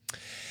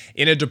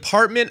In a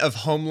Department of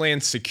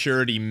Homeland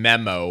Security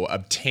memo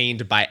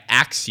obtained by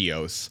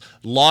Axios,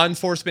 law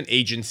enforcement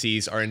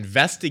agencies are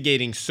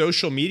investigating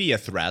social media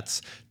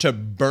threats to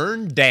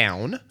burn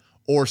down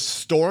or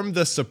storm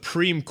the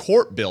Supreme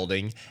Court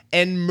building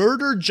and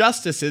murder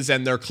justices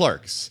and their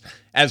clerks,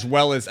 as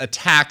well as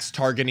attacks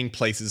targeting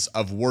places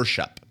of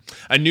worship.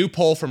 A new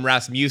poll from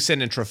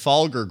Rasmussen and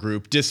Trafalgar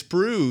Group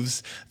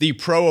disproves the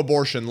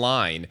pro-abortion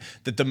line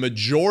that the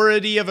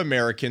majority of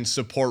Americans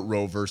support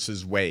Roe v.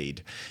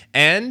 Wade.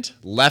 And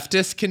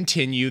leftists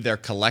continue their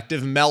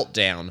collective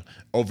meltdown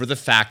over the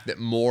fact that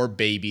more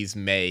babies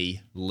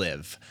may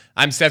live.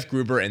 I'm Seth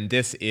Gruber, and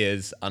this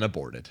is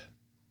Unaborted.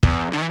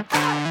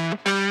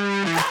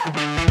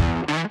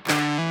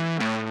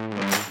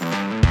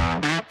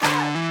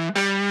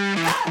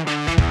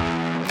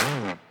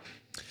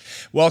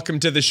 Welcome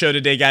to the show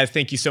today, guys.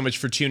 Thank you so much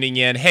for tuning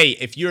in. Hey,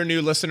 if you're a new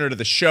listener to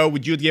the show,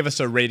 would you give us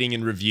a rating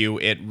and review?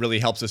 It really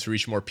helps us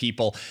reach more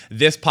people.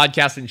 This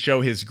podcast and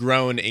show has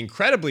grown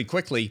incredibly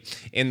quickly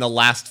in the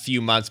last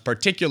few months,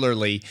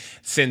 particularly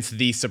since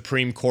the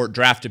Supreme Court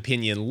draft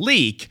opinion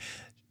leak,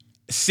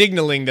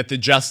 signaling that the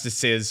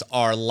justices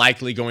are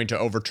likely going to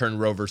overturn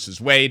Roe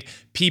versus Wade.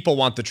 People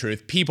want the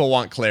truth, people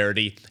want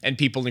clarity, and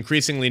people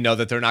increasingly know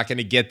that they're not going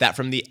to get that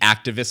from the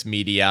activist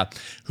media,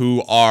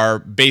 who are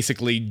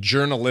basically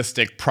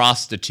journalistic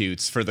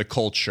prostitutes for the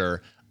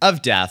culture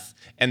of death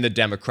and the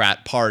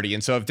Democrat Party.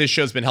 And so if this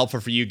show's been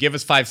helpful for you, give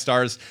us 5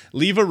 stars,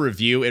 leave a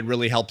review. It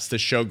really helps the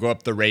show go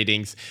up the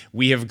ratings.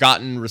 We have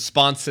gotten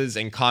responses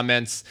and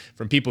comments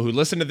from people who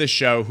listen to this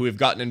show who have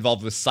gotten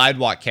involved with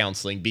sidewalk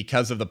counseling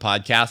because of the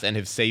podcast and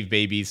have saved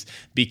babies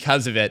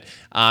because of it.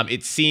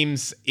 It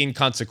seems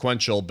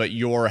inconsequential, but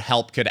your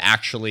help could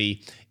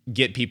actually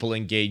get people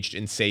engaged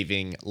in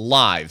saving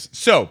lives.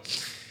 So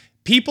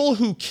people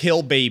who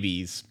kill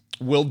babies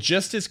will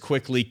just as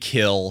quickly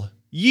kill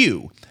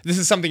you. This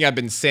is something I've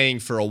been saying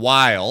for a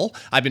while.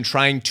 I've been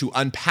trying to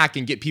unpack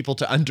and get people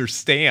to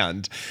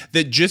understand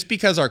that just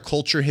because our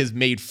culture has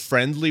made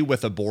friendly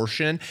with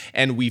abortion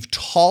and we've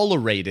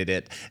tolerated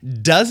it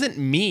doesn't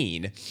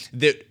mean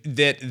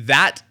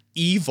that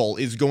evil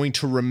is going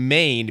to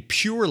remain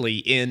purely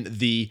in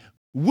the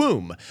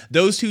womb.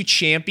 Those who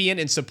champion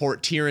and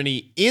support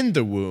tyranny in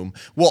the womb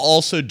will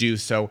also do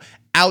so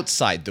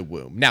outside the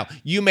womb. Now,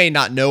 you may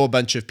not know a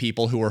bunch of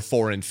people who are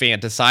for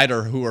infanticide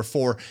or who are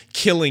for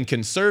killing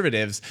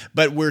conservatives,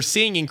 but we're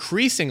seeing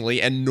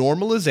increasingly a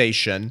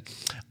normalization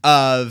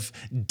of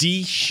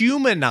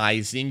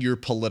dehumanizing your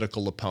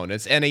political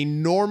opponents and a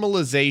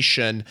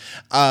normalization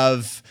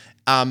of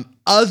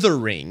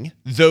othering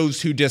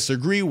those who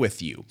disagree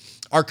with you.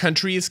 Our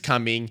country is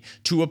coming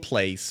to a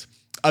place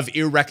of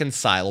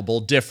irreconcilable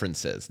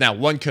differences. Now,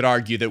 one could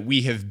argue that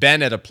we have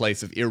been at a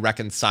place of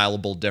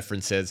irreconcilable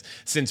differences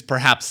since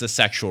perhaps the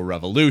sexual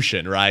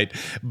revolution, right?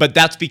 But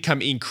that's become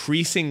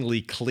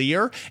increasingly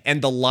clear,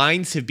 and the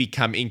lines have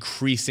become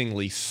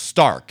increasingly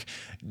stark.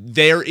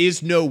 There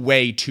is no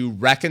way to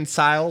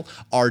reconcile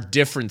our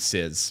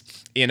differences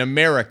in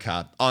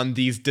America on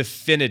these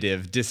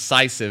definitive,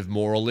 decisive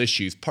moral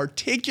issues,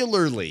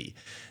 particularly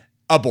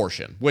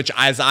abortion, which,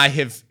 as I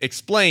have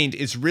explained,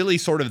 is really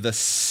sort of the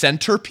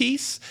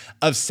centerpiece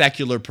of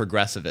secular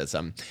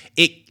progressivism.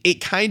 It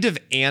kind of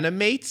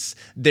animates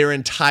their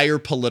entire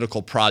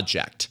political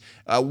project.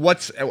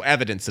 What's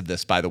evidence of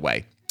this, by the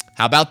way?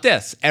 How about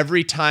this?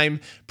 Every time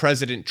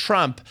President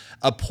Trump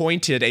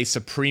appointed a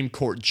Supreme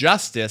Court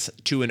justice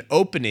to an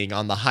opening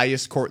on the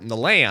highest court in the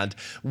land,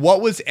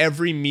 what was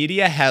every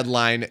media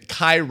headline,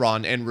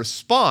 chyron, and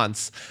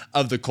response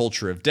of the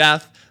culture of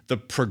death, the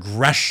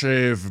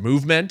progressive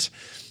movement,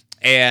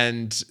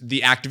 and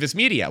the activist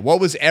media? What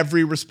was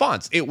every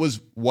response? It was,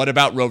 what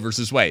about Roe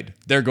versus Wade?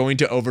 They're going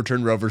to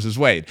overturn Roe versus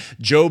Wade.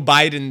 Joe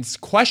Biden's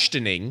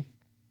questioning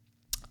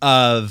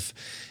of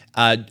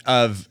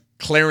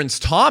Clarence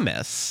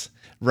Thomas,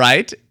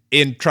 right,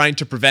 in trying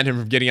to prevent him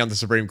from getting on the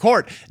Supreme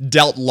Court,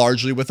 dealt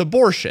largely with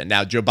abortion.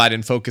 Now, Joe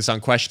Biden focused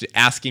on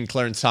asking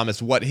Clarence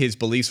Thomas what his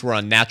beliefs were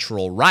on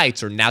natural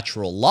rights or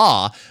natural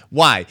law.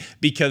 Why?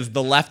 Because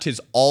the left has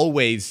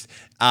always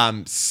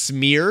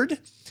smeared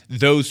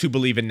those who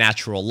believe in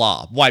natural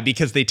law. Why?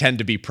 Because they tend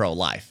to be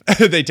pro-life.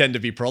 They tend to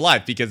be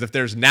pro-life because if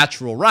there's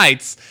natural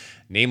rights,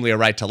 namely a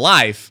right to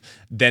life,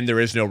 then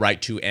there is no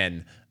right to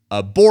an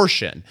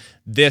abortion.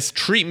 This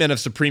treatment of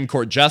Supreme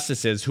Court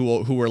justices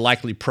who were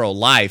likely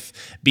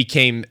pro-life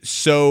became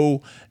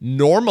so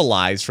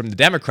normalized from the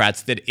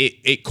Democrats that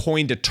it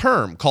coined a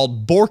term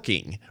called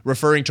borking,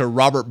 referring to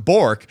Robert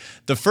Bork,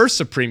 the first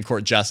Supreme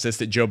Court justice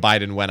that Joe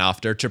Biden went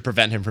after to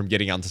prevent him from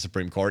getting on the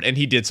Supreme Court, and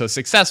he did so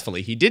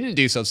successfully. He didn't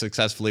do so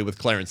successfully with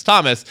Clarence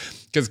Thomas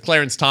because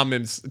Clarence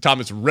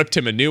Thomas ripped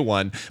him a new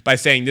one by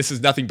saying this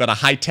is nothing but a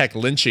high-tech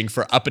lynching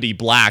for uppity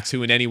blacks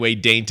who in any way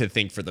deign to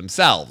think for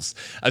themselves,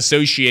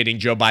 associating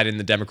Joe Biden and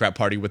the Democrat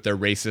Party with their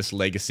racist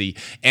legacy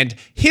and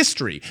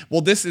history.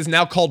 Well, this is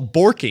now called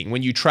borking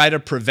when you try to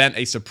prevent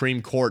a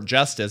Supreme Court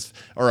justice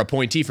or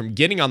appointee from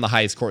getting on the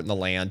highest court in the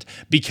land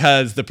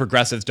because the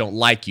progressives don't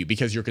like you,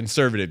 because you're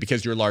conservative,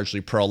 because you're largely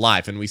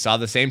pro-life. And we saw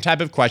the same type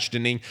of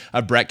questioning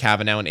of Brett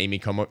Kavanaugh and Amy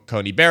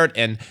Coney Barrett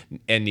and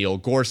Neil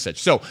Gorsuch.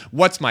 So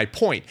what's my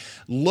point?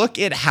 Look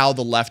at how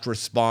the left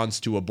responds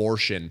to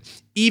abortion,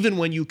 even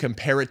when you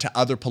compare it to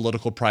other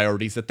political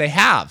priorities that they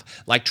have,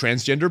 like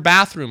transgender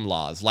bathroom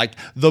laws, like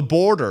the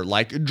border,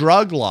 like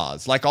drug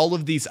laws, like all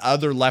of these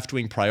other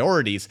left-wing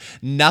priorities.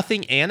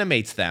 Nothing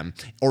animates them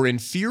or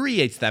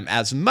infuriates them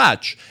as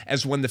much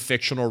as when the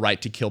fictional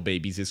right to kill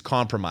babies is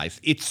compromised.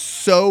 It's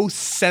so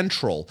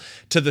central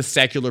to the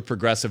secular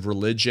progressive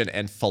religion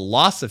and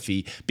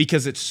philosophy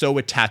because it's so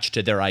attached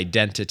to their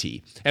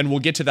identity. And we'll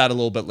get to that a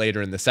little bit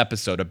later in this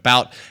episode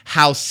about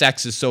how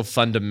sex is so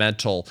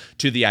fundamental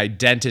to the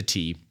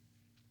identity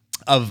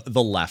of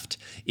the left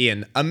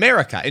in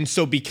America. And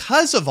so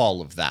because of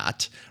all of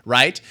that,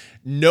 right,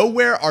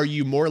 nowhere are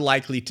you more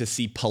likely to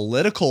see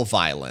political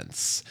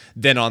violence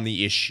than on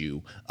the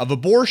issue of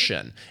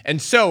abortion.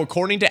 And so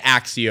according to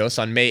Axios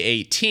on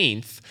May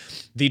 18th,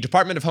 the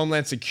Department of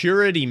Homeland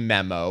Security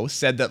memo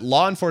said that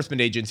law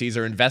enforcement agencies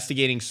are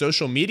investigating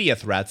social media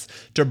threats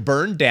to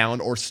burn down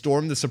or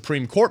storm the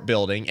Supreme Court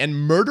building and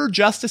murder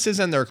justices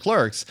and their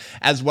clerks,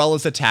 as well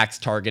as attacks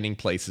targeting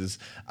places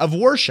of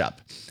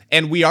worship.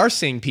 And we are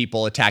seeing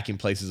people attacking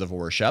places of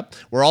worship.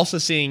 We're also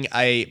seeing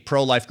a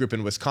pro-life group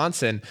in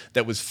Wisconsin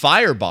that was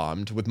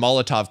firebombed with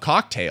Molotov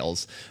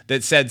cocktails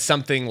that said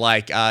something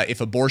like, if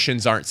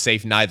abortions aren't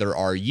safe, neither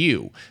are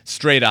you.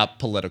 Straight up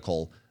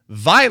political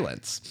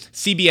violence.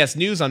 CBS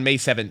News on May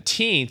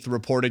 17th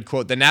reported,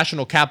 quote, the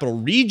National Capital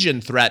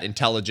Region Threat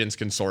Intelligence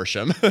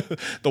Consortium,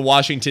 the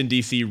Washington,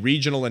 D.C.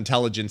 Regional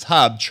Intelligence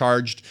Hub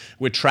charged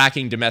with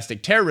tracking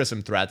domestic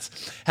terrorism threats,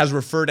 has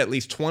referred at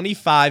least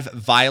 25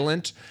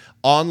 violent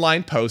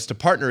online posts to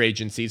partner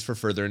agencies for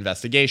further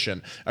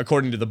investigation.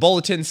 According to the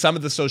bulletin, some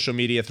of the social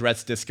media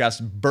threats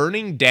discuss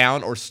burning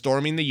down or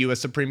storming the U.S.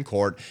 Supreme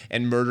Court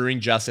and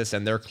murdering justice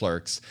and their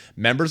clerks,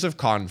 members of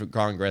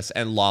Congress,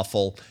 and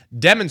lawful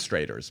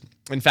demonstrators.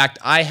 In fact,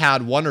 I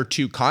had one or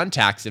two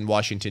contacts in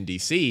Washington,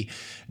 D.C.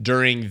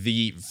 during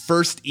the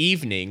first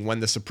evening when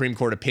the Supreme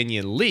Court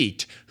opinion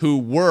leaked who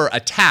were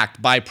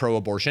attacked by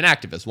pro-abortion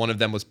activists. One of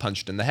them was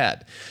punched in the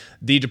head.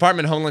 The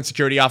Department of Homeland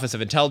Security Office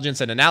of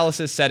Intelligence and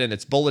Analysis said in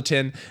its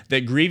bulletin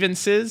that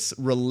grievances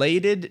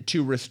related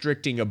to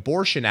restricting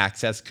abortion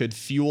access could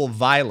fuel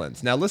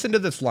violence. Now listen to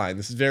this line.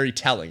 This is very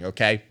telling,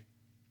 okay?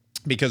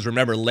 Because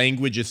remember,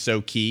 language is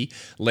so key.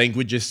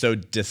 Language is so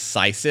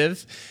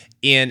decisive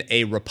in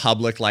a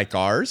republic like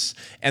ours,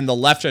 and the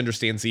left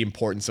understands the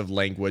importance of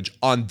language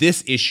on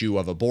this issue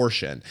of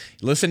abortion.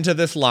 Listen to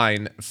this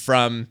line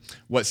from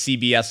what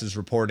CBS is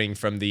reporting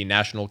from the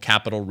National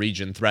Capital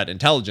Region Threat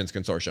Intelligence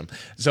Consortium.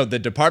 So the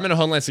Department of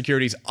Homeland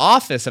Security's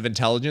Office of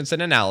Intelligence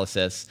and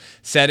Analysis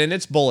said in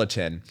its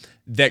bulletin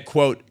that,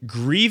 quote,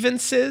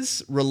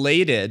 grievances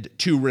related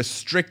to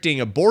restricting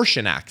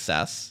abortion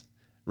access,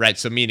 right,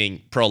 so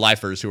meaning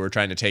pro-lifers who are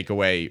trying to take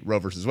away Roe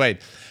versus Wade,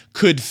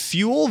 could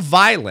fuel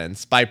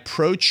violence by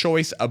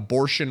pro-choice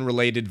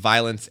abortion-related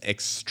violence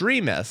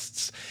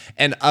extremists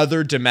and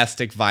other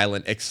domestic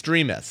violent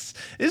extremists.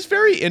 It's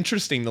very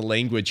interesting, the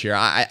language here.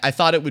 I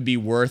thought it would be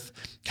worth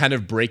kind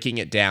of breaking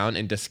it down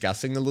and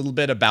discussing a little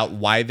bit about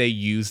why they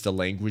use the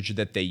language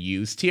that they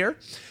used here.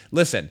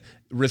 Listen,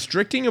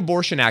 restricting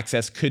abortion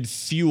access could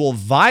fuel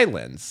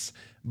violence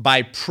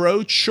by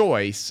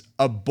pro-choice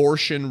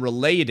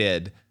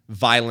abortion-related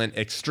violent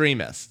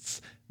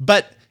extremists.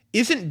 But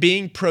isn't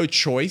being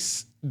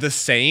pro-choice the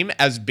same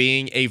as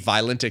being a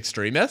violent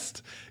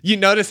extremist? You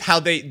notice how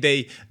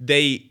they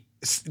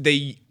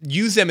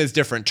use them as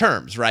different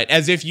terms, right?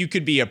 As if you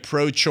could be a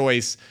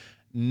pro-choice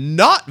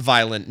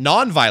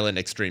non-violent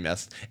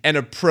extremist and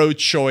a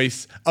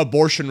pro-choice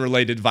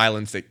abortion-related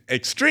violence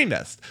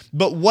extremist.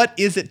 But what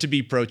is it to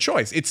be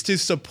pro-choice? It's to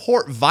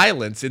support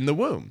violence in the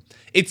womb.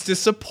 It's to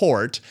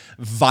support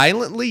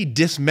violently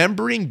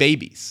dismembering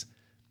babies,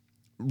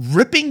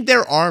 ripping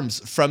their arms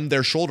from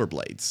their shoulder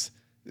blades,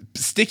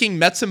 sticking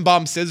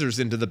Metzenbaum scissors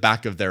into the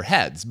back of their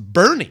heads,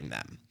 burning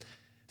them,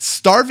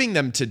 starving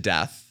them to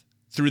death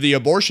through the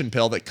abortion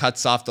pill that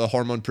cuts off the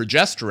hormone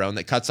progesterone,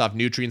 that cuts off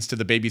nutrients to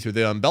the baby through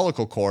the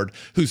umbilical cord,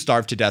 who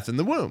starved to death in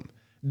the womb.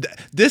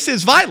 This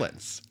is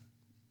violence.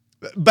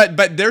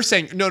 But they're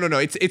saying, no,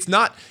 it's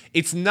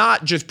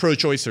not just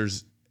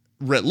pro-choicers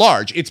writ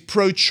large. It's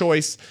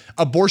pro-choice,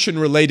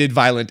 abortion-related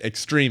violent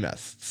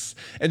extremists.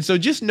 And so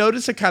just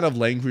notice the kind of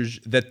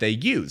language that they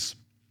use.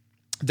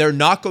 They're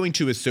not going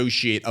to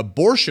associate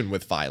abortion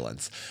with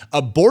violence,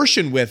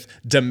 abortion with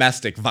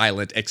domestic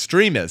violent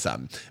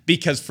extremism,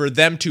 because for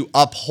them to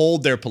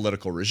uphold their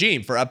political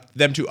regime, for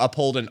them to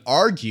uphold and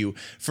argue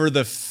for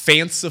the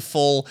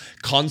fanciful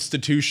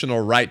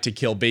constitutional right to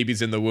kill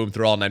babies in the womb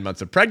through all 9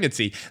 months of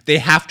pregnancy, they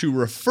have to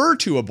refer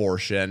to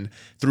abortion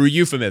through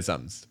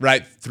euphemisms,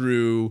 right?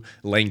 Through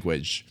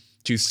language,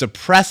 to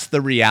suppress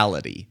the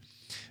reality,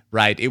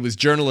 right? It was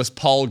journalist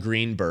Paul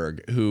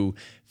Greenberg who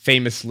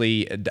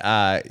famously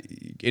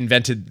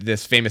invented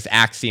this famous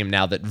axiom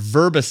now that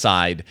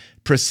verbicide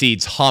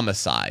precedes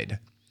homicide.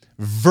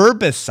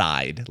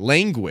 Verbicide,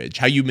 language,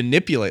 how you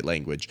manipulate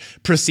language,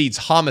 precedes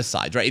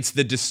homicide, right? It's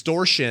the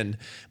distortion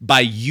by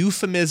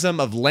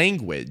euphemism of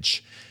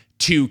language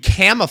to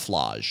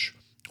camouflage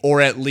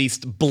or at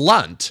least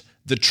blunt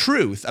the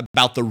truth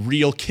about the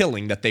real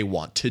killing that they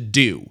want to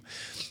do.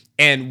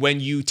 And when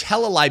you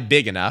tell a lie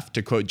big enough,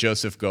 to quote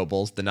Joseph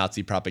Goebbels, the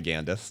Nazi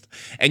propagandist,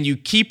 and you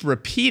keep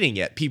repeating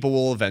it, people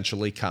will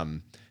eventually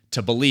come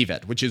to believe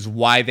it, which is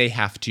why they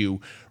have to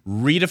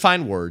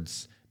redefine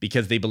words,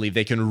 because they believe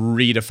they can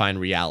redefine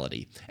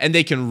reality. And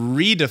they can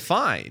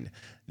redefine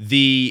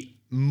the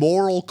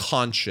moral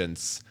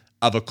conscience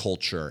of a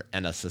culture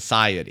and a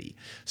society.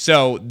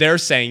 So they're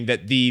saying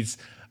that these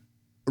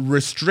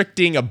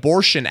restricting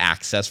abortion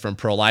access from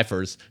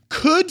pro-lifers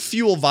could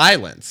fuel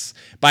violence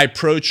by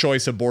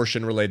pro-choice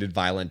abortion-related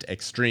violent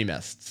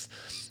extremists.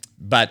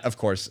 But of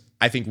course,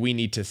 I think we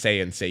need to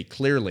say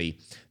clearly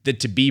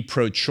that to be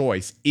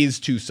pro-choice is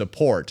to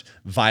support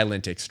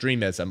violent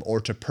extremism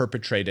or to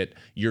perpetrate it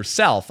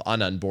yourself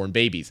on unborn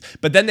babies.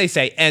 But then they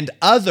say, and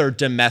other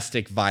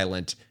domestic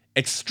violent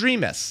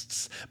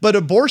extremists. But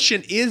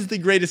abortion is the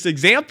greatest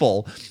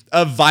example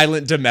of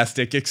violent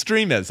domestic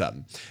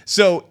extremism.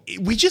 So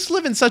we just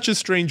live in such a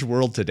strange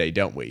world today,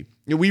 don't we?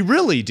 We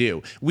really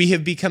do. We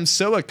have become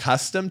so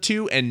accustomed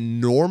to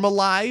and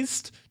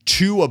normalized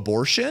to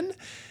abortion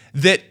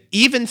that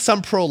even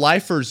some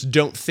pro-lifers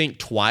don't think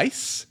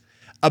twice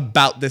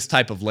about this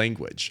type of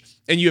language.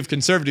 And you have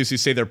conservatives who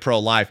say they're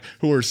pro-life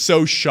who are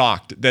so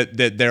shocked that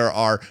there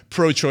are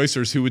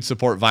pro-choicers who would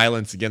support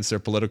violence against their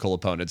political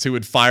opponents, who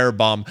would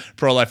firebomb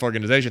pro-life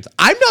organizations.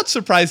 I'm not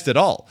surprised at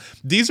all.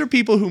 These are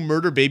people who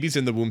murder babies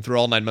in the womb through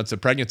all 9 months of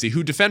pregnancy,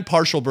 who defend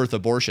partial birth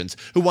abortions,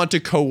 who want to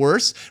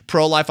coerce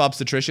pro-life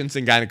obstetricians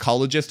and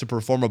gynecologists to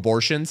perform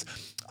abortions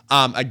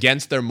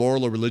against their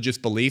moral or religious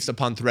beliefs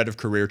upon threat of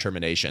career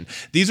termination.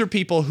 These are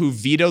people who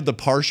vetoed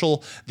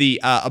the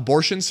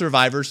abortion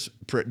survivors,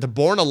 the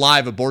Born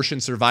Alive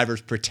Abortion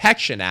Survivors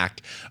Protection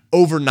Act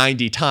over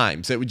 90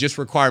 times. It would just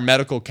require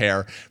medical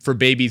care for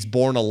babies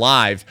born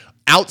alive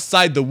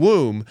outside the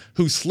womb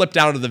who slipped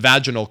out of the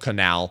vaginal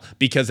canal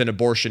because an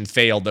abortion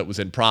failed that was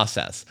in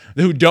process,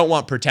 who don't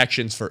want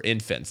protections for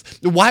infants.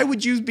 Why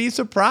would you be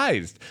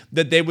surprised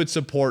that they would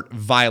support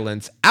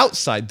violence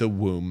outside the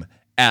womb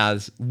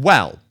as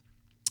well?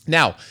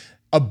 Now,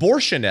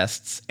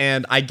 abortionists,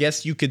 and I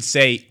guess you could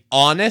say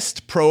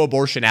honest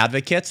pro-abortion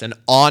advocates and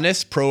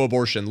honest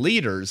pro-abortion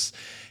leaders,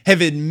 have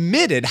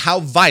admitted how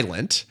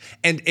violent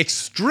and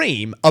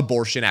extreme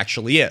abortion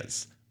actually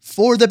is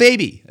for the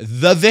baby,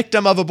 the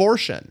victim of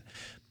abortion.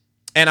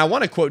 And I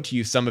want to quote to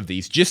you some of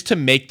these just to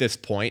make this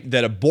point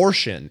that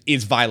abortion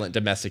is violent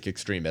domestic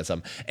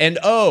extremism. And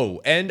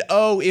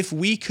if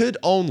we could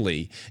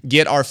only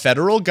get our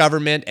federal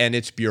government and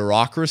its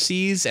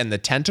bureaucracies and the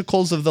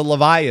tentacles of the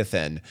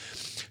Leviathan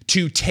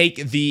to take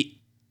the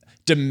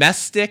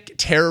domestic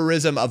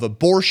terrorism of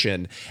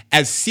abortion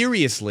as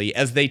seriously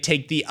as they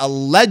take the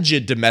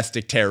alleged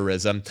domestic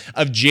terrorism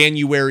of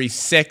January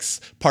 6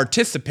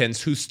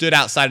 participants who stood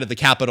outside of the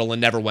Capitol and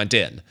never went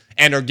in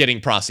and are getting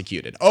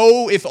prosecuted.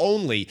 Oh, if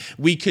only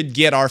we could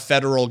get our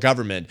federal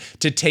government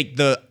to take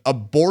the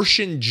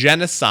abortion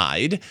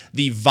genocide,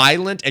 the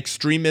violent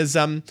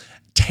extremism,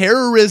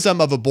 terrorism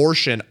of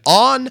abortion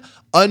on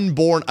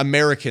unborn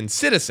American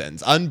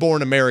citizens,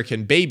 unborn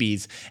American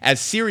babies,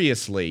 as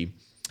seriously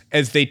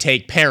as they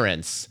take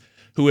parents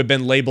who have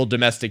been labeled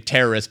domestic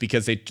terrorists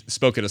because they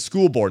spoke at a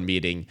school board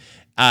meeting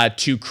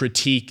to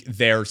critique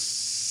their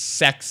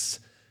sex-craved,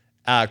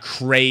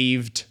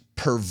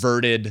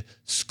 perverted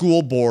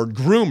school board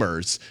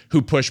groomers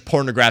who push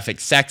pornographic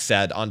sex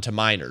ed onto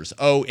minors.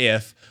 Oh,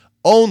 if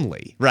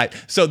only, right?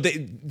 So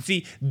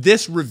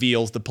this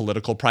reveals the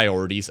political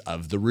priorities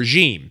of the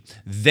regime.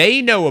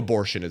 They know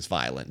abortion is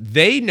violent.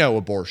 They know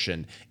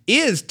abortion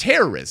is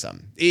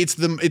terrorism. It's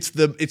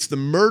the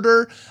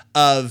murder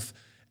of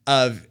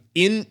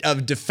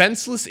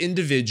defenseless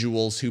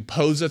individuals who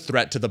pose a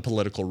threat to the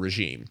political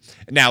regime.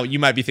 Now, you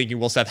might be thinking,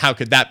 well, Seth, how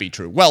could that be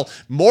true? Well,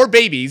 more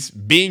babies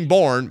being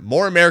born,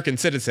 more American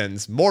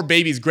citizens, more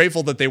babies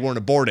grateful that they weren't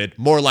aborted,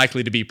 more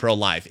likely to be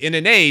pro-life. In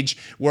an age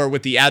where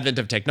with the advent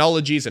of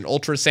technologies and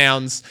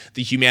ultrasounds,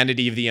 the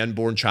humanity of the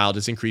unborn child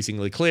is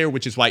increasingly clear,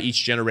 which is why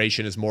each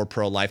generation is more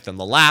pro-life than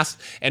the last.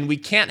 And we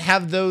can't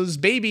have those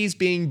babies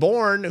being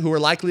born who are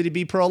likely to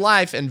be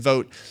pro-life and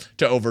vote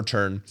to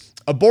overturn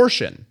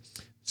abortion.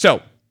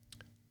 So,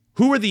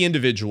 who are the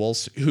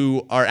individuals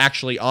who are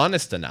actually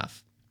honest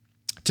enough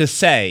to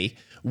say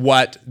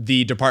what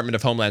the Department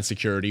of Homeland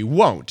Security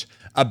won't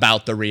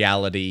about the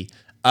reality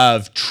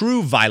of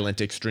true violent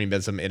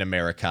extremism in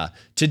America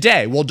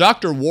today? Well,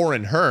 Dr.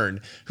 Warren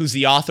Hern, who's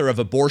the author of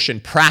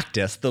Abortion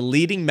Practice, the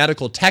leading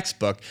medical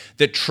textbook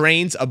that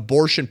trains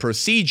abortion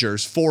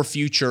procedures for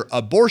future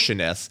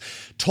abortionists,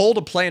 told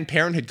a Planned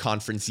Parenthood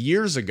conference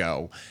years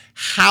ago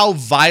how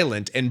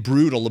violent and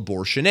brutal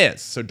abortion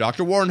is. So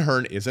Dr. Warren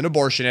Hern is an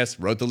abortionist,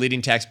 wrote the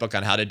leading textbook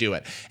on how to do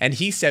it. And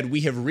he said,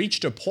 we have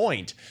reached a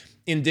point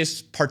in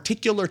this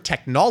particular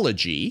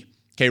technology,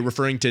 okay,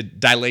 referring to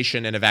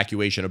dilation and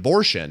evacuation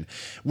abortion,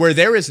 where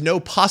there is no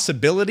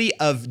possibility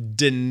of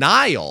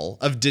denial,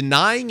 of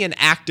denying an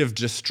act of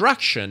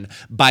destruction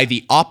by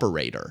the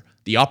operator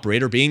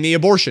being the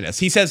abortionist.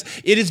 He says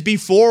it is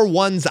before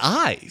one's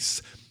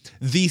eyes.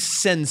 The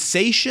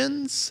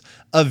sensations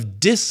of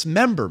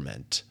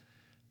dismemberment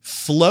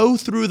flow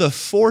through the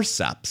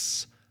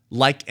forceps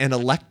like an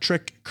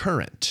electric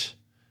current.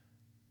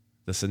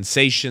 The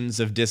sensations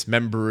of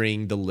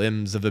dismembering the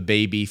limbs of a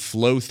baby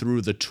flow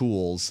through the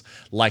tools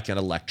like an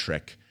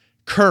electric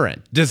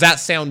current. Does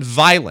that sound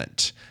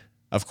violent?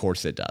 Of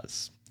course it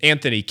does.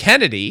 Anthony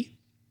Kennedy,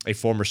 a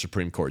former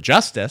Supreme Court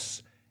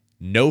justice,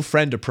 no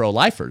friend of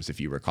pro-lifers,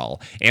 if you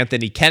recall.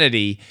 Anthony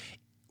Kennedy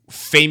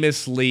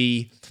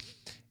famously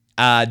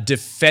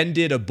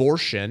defended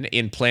abortion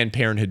in Planned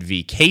Parenthood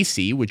v.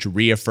 Casey, which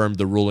reaffirmed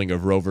the ruling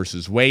of Roe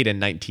versus Wade in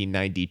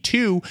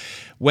 1992,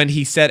 when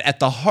he said, "At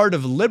the heart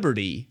of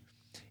liberty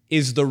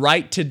is the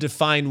right to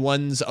define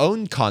one's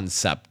own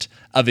concept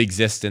of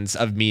existence,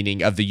 of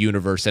meaning, of the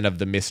universe, and of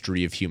the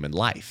mystery of human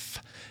life."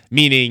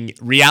 Meaning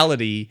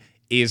reality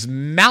is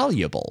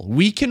malleable.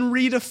 We can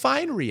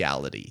redefine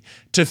reality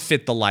to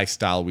fit the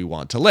lifestyle we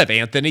want to live.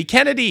 Anthony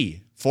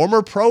Kennedy,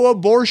 former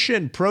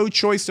pro-abortion,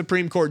 pro-choice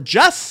Supreme Court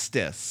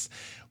justice,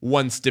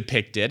 once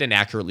depicted and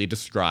accurately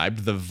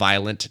described the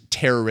violent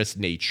terrorist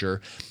nature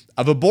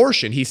of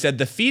abortion. He said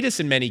the fetus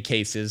in many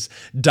cases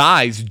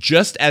dies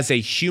just as a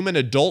human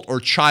adult or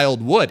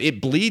child would.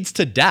 It bleeds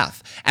to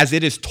death as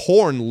it is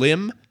torn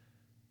limb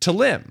to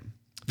limb.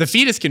 The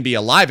fetus can be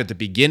alive at the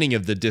beginning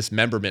of the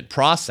dismemberment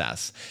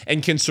process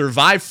and can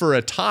survive for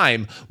a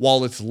time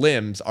while its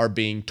limbs are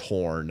being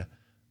torn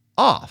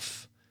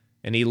off.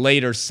 And he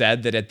later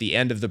said that at the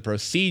end of the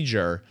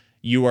procedure,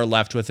 you are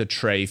left with a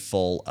tray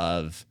full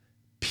of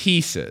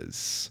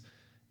pieces.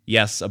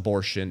 Yes,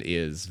 abortion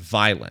is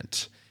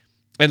violent.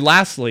 And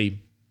lastly,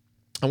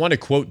 I want to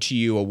quote to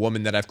you a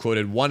woman that I've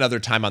quoted one other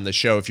time on the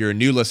show. If you're a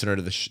new listener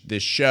to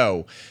this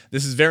show,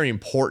 this is very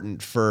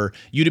important for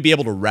you to be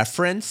able to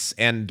reference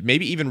and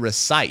maybe even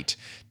recite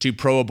to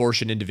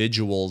pro-abortion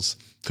individuals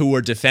who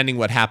are defending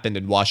what happened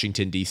in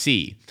Washington,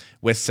 D.C.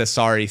 with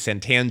Cesare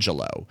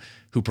Santangelo,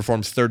 who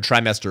performs third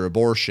trimester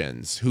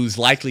abortions, who's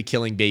likely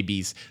killing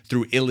babies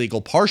through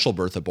illegal partial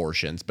birth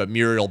abortions, but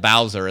Muriel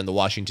Bowser and the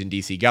Washington,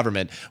 D.C.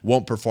 government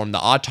won't perform the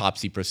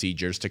autopsy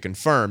procedures to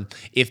confirm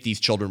if these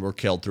children were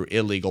killed through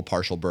illegal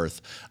partial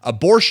birth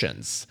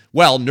abortions.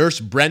 Well, nurse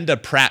Brenda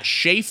Pratt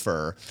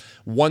Schaefer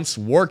once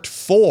worked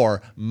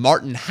for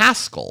Martin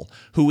Haskell,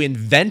 who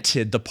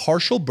invented the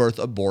partial birth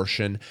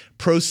abortion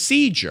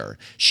procedure.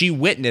 She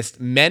witnessed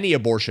many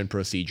abortion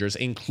procedures,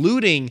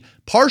 including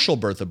partial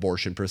birth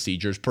abortion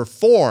procedures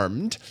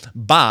performed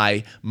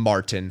by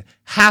Martin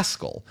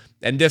Haskell.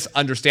 And this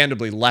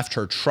understandably left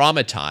her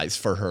traumatized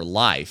for her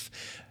life.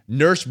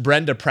 Nurse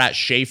Brenda Pratt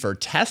Schaefer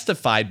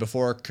testified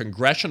before a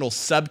congressional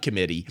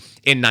subcommittee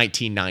in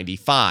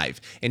 1995.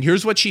 And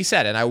here's what she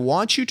said, and I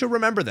want you to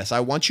remember this.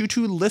 I want you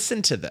to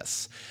listen to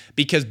this,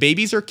 because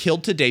babies are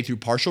killed today through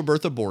partial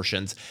birth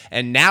abortions,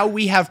 and now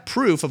we have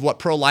proof of what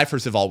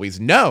pro-lifers have always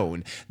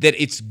known, that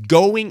it's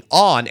going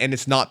on and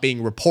it's not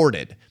being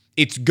reported.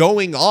 It's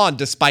going on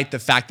despite the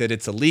fact that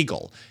it's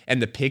illegal.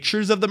 And the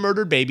pictures of the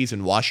murdered babies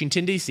in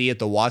Washington, D.C. at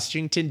the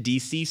Washington,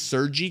 D.C.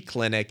 Surgery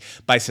Clinic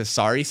by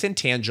Cesare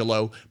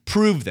Santangelo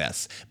prove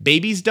this.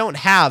 Babies don't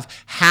have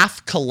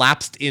half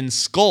collapsed in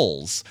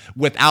skulls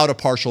without a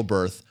partial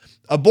birth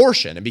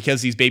abortion. And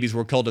because these babies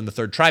were killed in the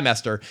third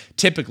trimester,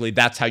 typically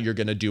that's how you're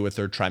going to do a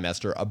third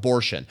trimester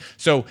abortion.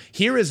 So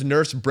here is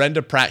nurse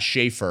Brenda Pratt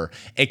Schaefer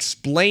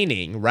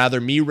explaining,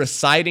 rather me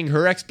reciting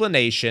her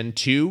explanation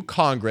to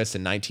Congress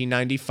in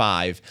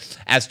 1995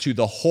 as to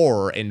the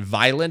horror and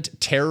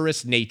violent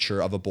terrorist nature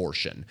of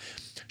abortion.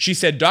 She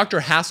said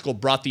Dr. Haskell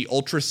brought the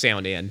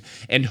ultrasound in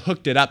and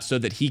hooked it up so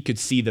that he could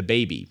see the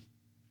baby,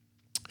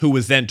 who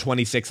was then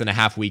 26 and a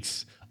half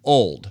weeks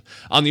old.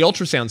 On the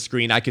ultrasound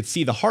screen, I could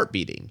see the heart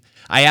beating.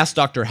 I asked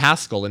Dr.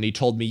 Haskell, and he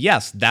told me,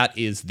 yes, that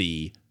is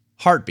the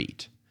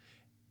heartbeat.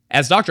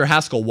 As Dr.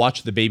 Haskell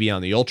watched the baby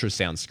on the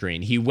ultrasound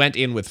screen, he went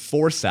in with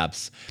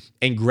forceps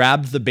and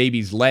grabbed the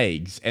baby's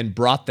legs and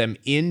brought them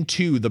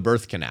into the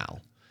birth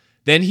canal.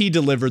 Then he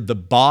delivered the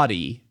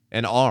body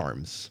and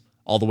arms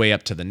all the way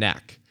up to the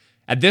neck.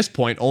 At this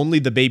point, only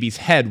the baby's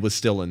head was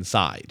still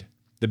inside.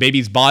 The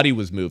baby's body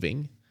was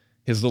moving.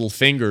 His little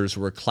fingers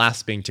were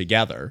clasping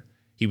together.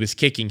 He was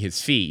kicking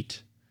his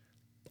feet.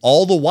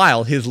 All the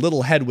while, his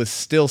little head was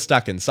still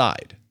stuck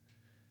inside.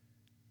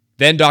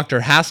 Then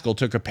Dr. Haskell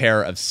took a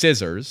pair of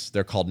scissors,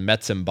 they're called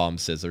Metzenbaum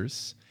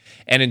scissors,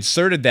 and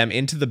inserted them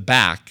into the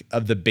back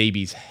of the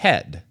baby's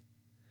head.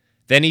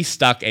 Then he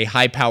stuck a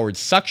high-powered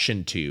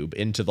suction tube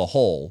into the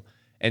hole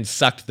and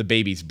sucked the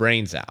baby's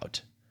brains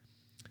out.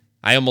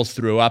 I almost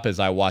threw up as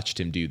I watched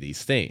him do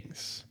these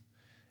things.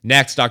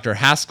 Next, Dr.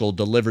 Haskell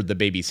delivered the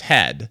baby's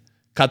head,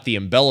 cut the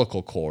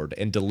umbilical cord,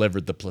 and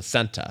delivered the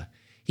placenta.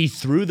 He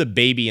threw the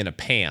baby in a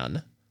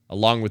pan,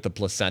 along with the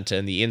placenta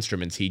and the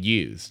instruments he'd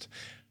used.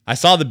 I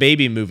saw the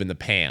baby move in the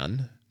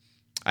pan,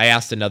 I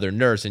asked another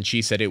nurse, and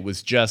she said it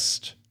was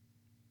just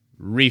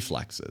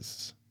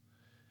reflexes.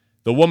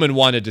 The woman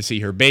wanted to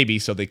see her baby,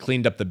 so they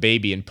cleaned up the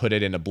baby and put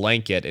it in a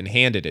blanket and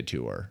handed it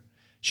to her.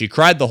 She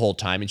cried the whole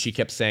time, and she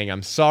kept saying,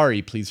 "I'm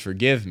sorry, please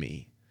forgive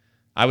me."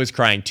 I was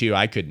crying too.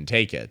 I couldn't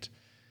take it.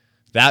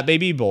 That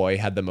baby boy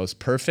had the most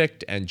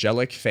perfect,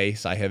 angelic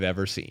face I have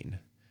ever seen.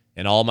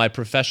 In all my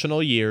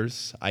professional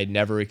years, I'd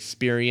never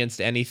experienced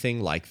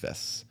anything like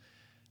this.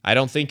 I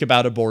don't think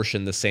about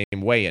abortion the same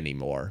way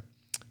anymore,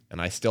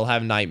 and I still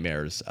have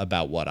nightmares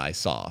about what I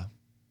saw.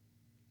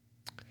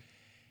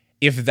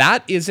 If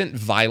that isn't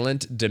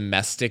violent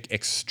domestic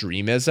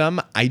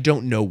extremism, I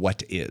don't know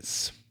what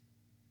is.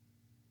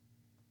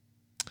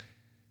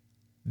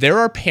 There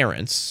are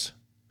parents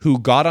who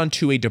got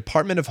onto a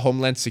Department of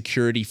Homeland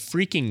Security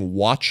freaking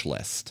watch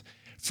list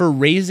for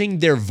raising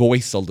their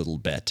voice a little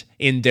bit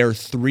in their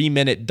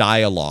 3-minute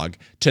dialogue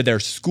to their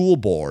school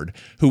board,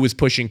 who was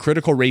pushing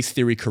critical race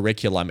theory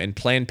curriculum and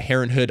Planned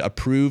Parenthood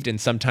approved and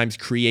sometimes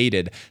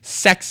created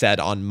sex ed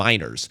on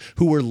minors,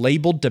 who were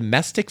labeled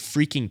domestic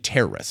freaking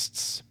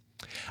terrorists.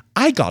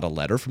 I got a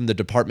letter from the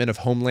Department of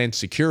Homeland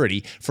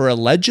Security for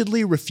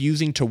allegedly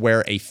refusing to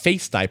wear a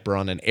face diaper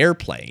on an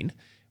airplane,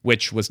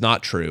 which was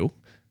not true.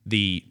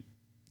 The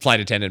flight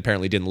attendant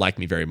apparently didn't like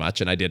me very much,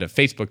 and I did a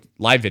Facebook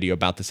live video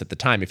about this at the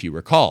time, if you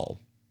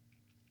recall.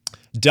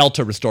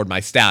 Delta restored my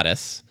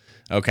status,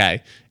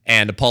 okay,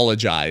 and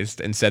apologized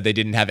and said they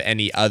didn't have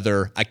any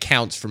other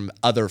accounts from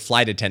other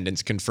flight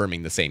attendants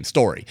confirming the same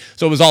story.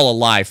 So it was all a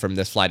lie from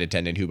this flight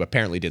attendant who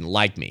apparently didn't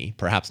like me,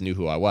 perhaps knew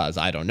who I was,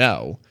 I don't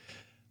know.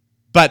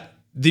 But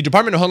the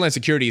Department of Homeland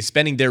Security is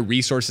spending their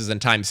resources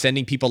and time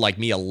sending people like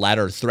me a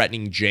letter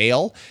threatening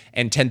jail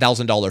and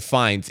 $10,000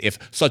 fines if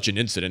such an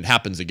incident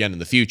happens again in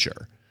the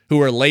future,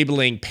 who are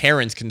labeling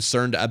parents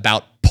concerned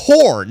about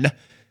porn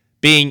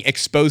being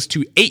exposed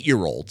to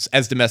 8-year-olds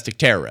as domestic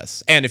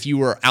terrorists. And if you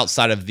were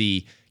outside of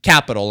the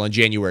Capitol on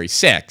January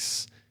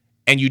 6th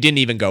and you didn't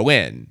even go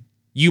in,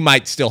 you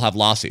might still have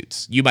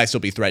lawsuits. You might still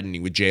be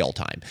threatening with jail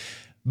time.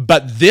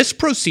 But this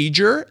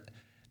procedure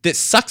that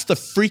sucks the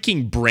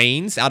freaking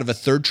brains out of a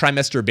 3rd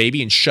trimester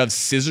baby and shoves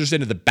scissors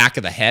into the back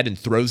of the head and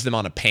throws them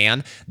on a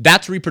pan,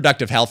 that's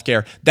reproductive health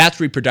care, that's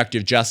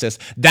reproductive justice,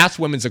 that's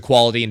women's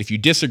equality, and if you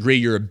disagree,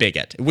 you're a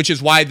bigot, which is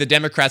why the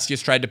Democrats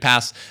just tried to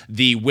pass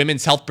the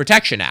Women's Health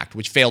Protection Act,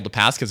 which failed to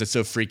pass because it's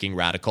so freaking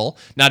radical.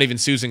 Not even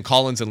Susan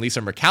Collins and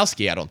Lisa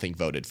Murkowski, I don't think,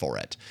 voted for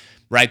it.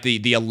 Right,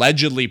 the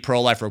allegedly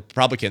pro-life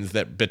Republicans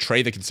that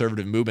betray the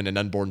conservative movement and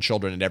unborn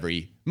children at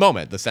every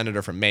moment, the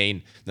senator from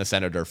Maine, the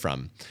senator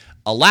from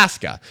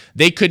Alaska,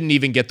 they couldn't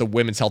even get the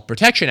Women's Health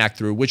Protection Act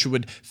through, which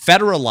would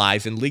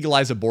federalize and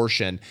legalize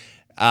abortion,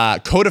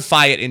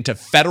 codify it into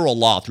federal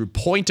law through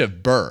point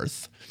of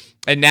birth.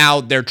 And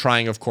now they're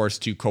trying, of course,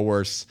 to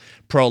coerce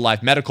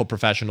pro-life medical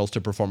professionals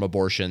to perform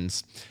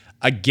abortions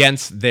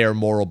against their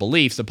moral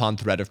beliefs upon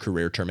threat of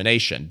career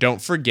termination.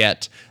 Don't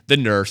forget the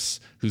nurse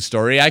whose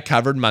story I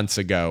covered months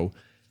ago,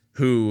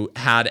 who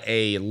had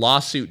a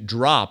lawsuit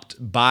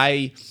dropped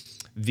by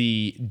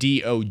the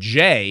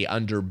DOJ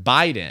under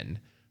Biden,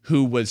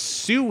 who was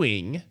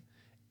suing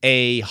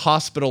a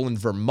hospital in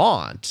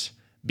Vermont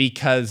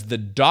because the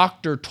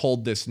doctor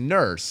told this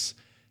nurse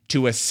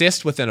to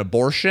assist with an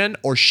abortion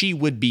or she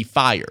would be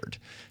fired.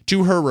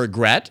 To her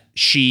regret,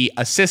 she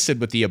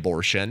assisted with the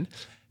abortion,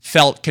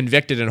 felt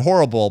convicted and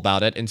horrible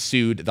about it, and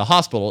sued the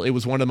hospital. It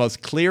was one of the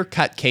most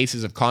clear-cut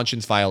cases of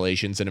conscience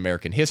violations in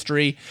American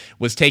history,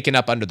 was taken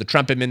up under the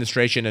Trump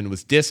administration, and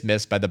was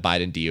dismissed by the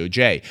Biden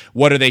DOJ.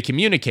 What are they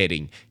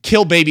communicating?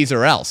 Kill babies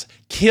or else.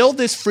 Kill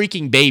this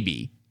freaking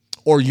baby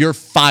or you're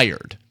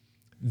fired.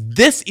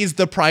 This is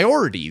the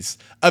priorities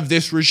of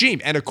this regime.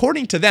 And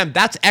according to them,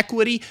 that's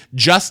equity,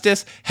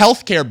 justice,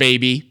 healthcare,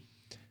 baby.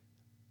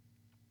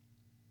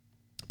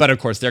 But of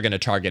course, they're going to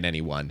target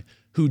anyone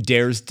who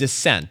dares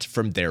dissent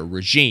from their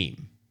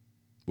regime,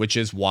 which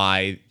is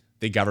why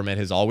the government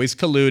has always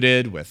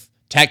colluded with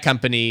tech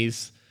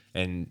companies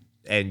and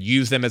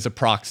use them as a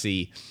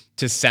proxy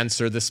to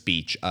censor the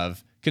speech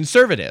of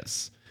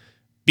conservatives.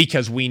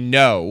 Because we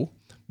know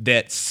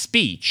that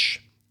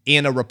speech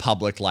in a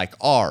republic like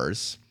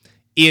ours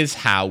is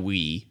how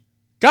we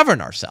govern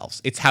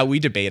ourselves. It's how we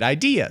debate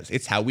ideas.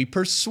 It's how we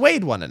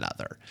persuade one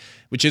another,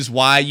 which is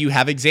why you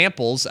have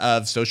examples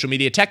of social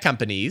media tech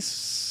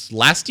companies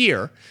last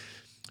year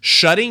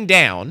shutting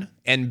down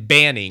and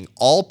banning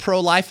all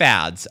pro-life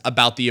ads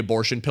about the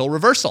abortion pill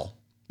reversal.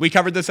 We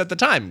covered this at the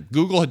time.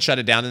 Google had shut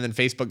it down, and then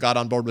Facebook got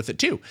on board with it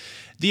too.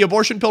 The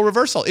abortion pill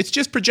reversal, it's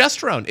just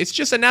progesterone. It's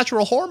just a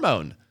natural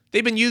hormone.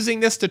 They've been using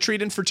this to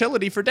treat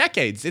infertility for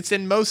decades. It's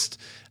in most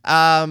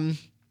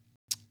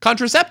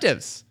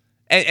contraceptives.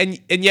 And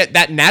yet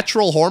that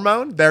natural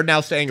hormone, they're now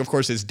saying, of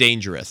course, is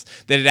dangerous,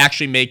 that it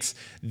actually makes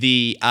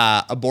the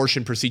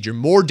abortion procedure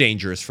more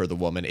dangerous for the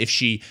woman if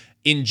she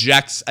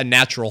injects a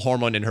natural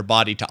hormone in her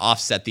body to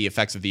offset the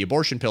effects of the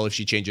abortion pill if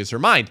she changes her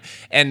mind.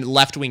 And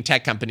left-wing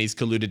tech companies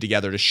colluded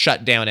together to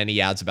shut down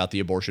any ads about the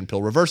abortion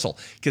pill reversal,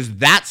 because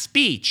that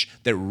speech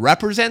that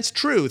represents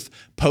truth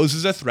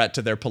poses a threat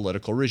to their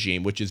political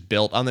regime, which is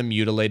built on the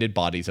mutilated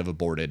bodies of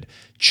aborted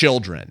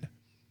children.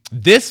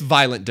 This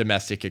violent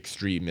domestic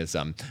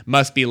extremism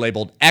must be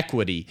labeled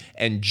equity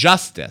and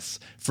justice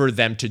for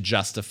them to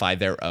justify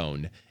their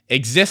own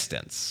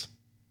existence.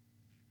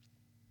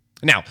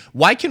 Now,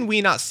 why can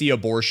we not see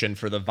abortion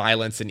for the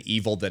violence and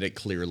evil that it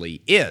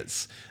clearly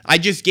is? I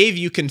just gave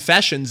you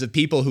confessions of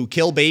people who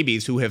kill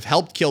babies, who have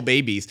helped kill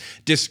babies,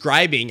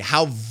 describing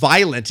how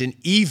violent and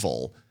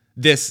evil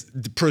this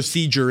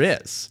procedure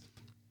is.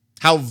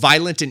 How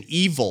violent and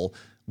evil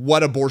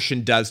what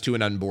abortion does to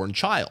an unborn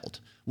child.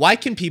 Why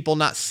can people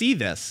not see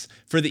this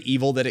for the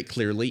evil that it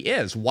clearly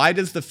is? Why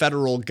does the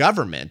federal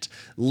government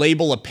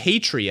label a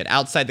patriot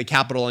outside the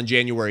Capitol on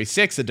January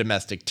 6th a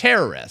domestic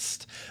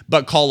terrorist,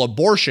 but call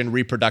abortion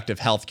reproductive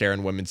health care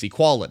and women's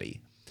equality?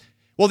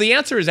 Well, the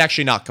answer is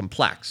actually not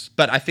complex,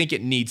 but I think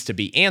it needs to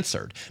be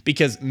answered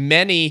because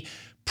many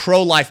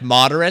pro-life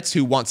moderates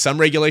who want some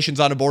regulations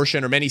on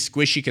abortion, or many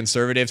squishy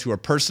conservatives who are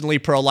personally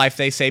pro-life,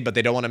 they say, but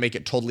they don't want to make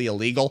it totally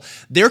illegal,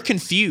 they're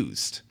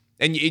confused.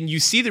 And you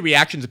see the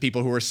reactions of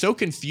people who are so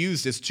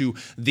confused as to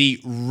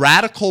the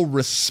radical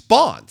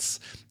response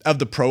of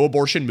the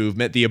pro-abortion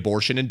movement, the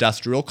abortion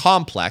industrial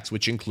complex,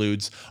 which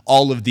includes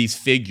all of these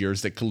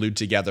figures that collude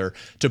together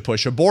to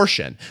push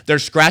abortion. They're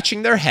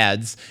scratching their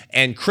heads,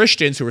 and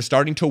Christians who are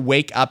starting to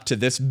wake up to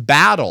this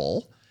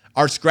battle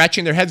are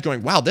scratching their heads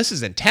going, wow, this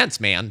is intense,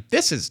 man.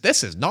 This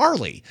is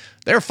gnarly.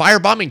 They're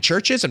firebombing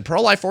churches and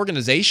pro-life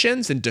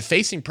organizations and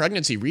defacing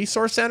pregnancy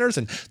resource centers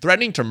and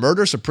threatening to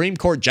murder Supreme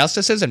Court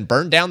justices and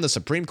burn down the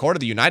Supreme Court of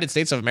the United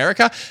States of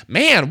America.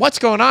 Man, what's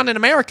going on in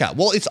America?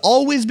 Well, it's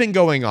always been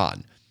going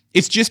on.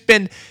 It's just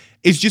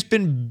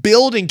been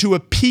building to a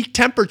peak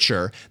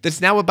temperature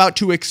that's now about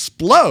to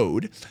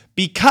explode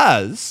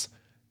because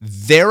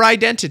their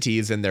identity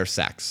is in their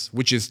sex,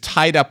 which is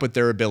tied up with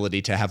their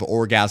ability to have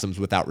orgasms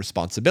without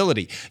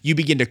responsibility. You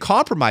begin to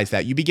compromise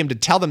that. You begin to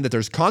tell them that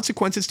there's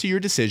consequences to your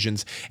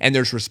decisions and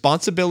there's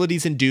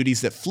responsibilities and duties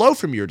that flow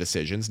from your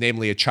decisions,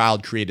 namely a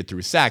child created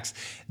through sex.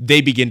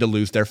 They begin to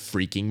lose their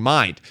freaking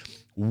mind.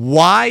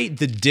 Why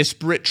the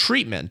disparate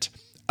treatment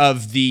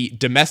of the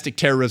domestic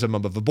terrorism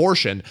of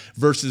abortion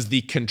versus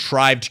the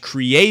contrived,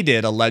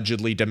 created,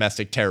 allegedly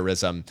domestic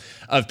terrorism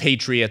of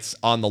patriots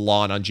on the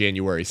lawn on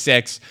January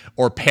 6th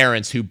or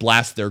parents who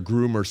blast their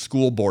groomer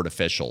school board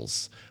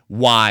officials?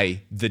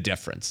 Why the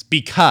difference?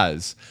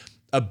 Because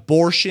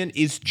abortion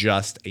is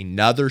just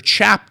another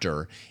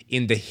chapter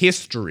in the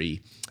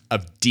history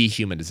of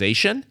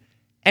dehumanization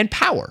and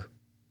power.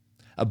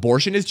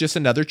 Abortion is just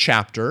another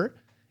chapter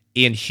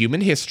in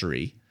human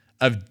history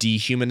of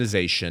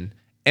dehumanization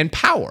and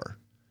power.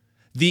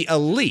 The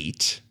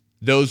elite,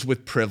 those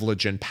with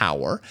privilege and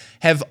power,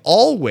 have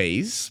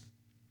always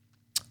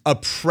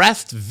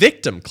oppressed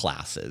victim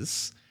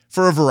classes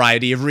for a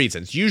variety of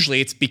reasons. Usually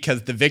it's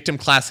because the victim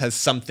class has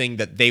something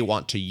that they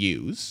want to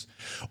use,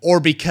 or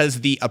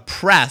because the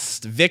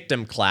oppressed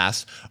victim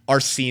class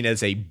are seen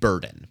as a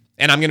burden.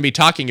 And I'm going to be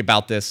talking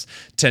about this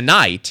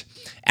tonight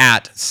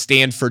at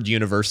Stanford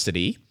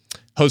University,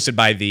 hosted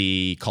by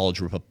the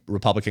College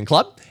Republican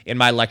Club, in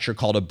my lecture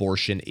called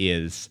Abortion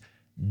is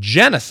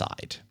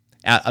Genocide,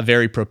 at a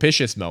very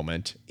propitious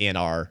moment in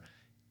our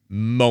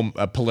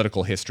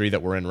political history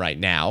that we're in right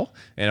now.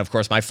 And of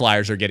course, my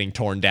flyers are getting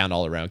torn down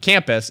all around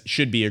campus.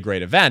 Should be a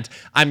great event.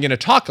 I'm going to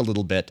talk a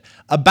little bit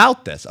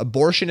about this.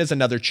 Abortion is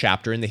another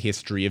chapter in the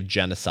history of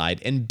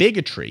genocide and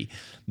bigotry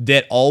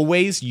that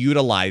always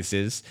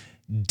utilizes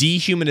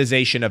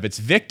dehumanization of its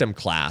victim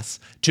class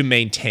to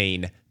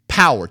maintain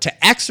power,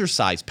 to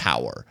exercise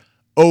power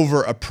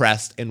over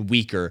oppressed and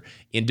weaker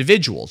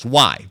individuals.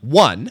 Why?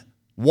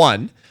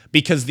 One,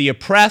 because the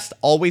oppressed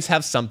always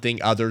have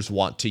something others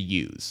want to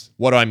use.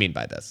 What do I mean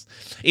by this?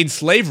 In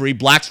slavery,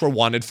 blacks were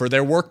wanted for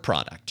their work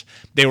product.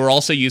 They were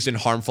also used in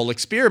harmful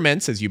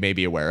experiments, as you may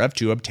be aware of,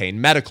 to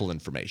obtain medical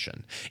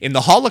information. In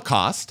the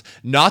Holocaust,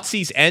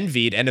 Nazis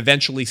envied and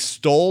eventually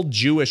stole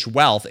Jewish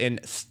wealth in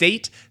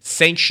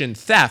state-sanctioned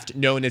theft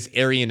known as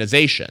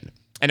Aryanization.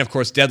 And of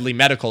course, deadly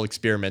medical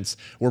experiments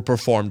were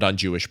performed on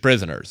Jewish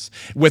prisoners.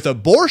 With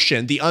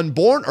abortion, the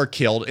unborn are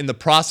killed in the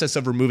process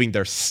of removing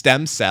their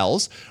stem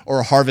cells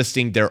or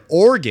harvesting their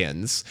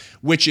organs,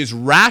 which is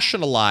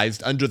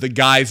rationalized under the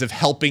guise of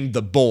helping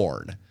the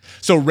born.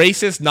 So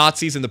racist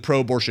Nazis and the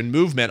pro-abortion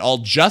movement all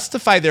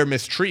justify their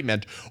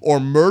mistreatment or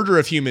murder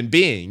of human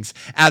beings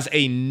as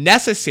a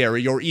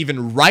necessary or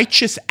even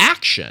righteous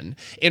action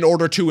in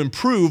order to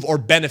improve or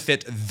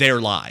benefit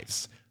their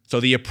lives. So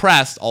the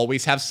oppressed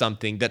always have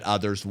something that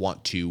others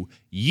want to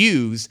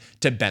use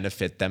to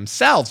benefit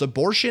themselves.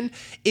 Abortion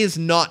is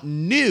not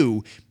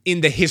new in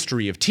the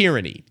history of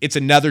tyranny. It's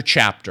another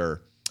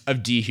chapter of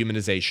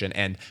dehumanization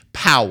and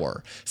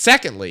power.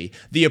 Secondly,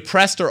 the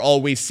oppressed are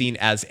always seen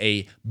as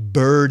a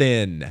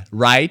burden,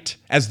 right?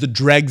 As the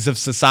dregs of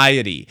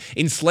society.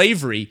 In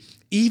slavery,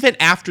 even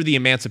after the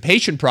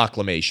Emancipation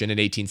Proclamation in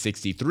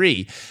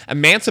 1863,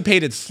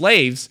 emancipated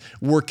slaves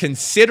were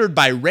considered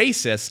by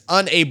racists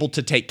unable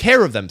to take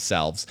care of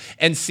themselves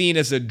and seen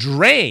as a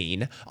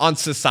drain on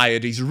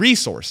society's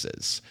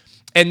resources.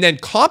 And then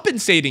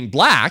compensating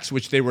blacks,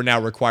 which they were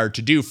now required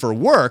to do for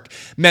work,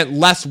 meant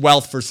less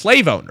wealth for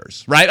slave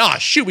owners, right? Oh,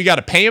 shoot, we got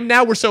to pay them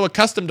now? We're so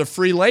accustomed to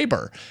free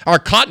labor. Our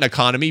cotton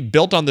economy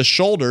built on the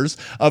shoulders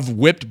of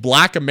whipped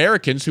black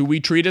Americans who we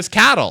treat as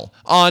cattle.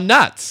 Aw,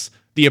 nuts.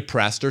 The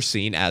oppressed are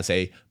seen as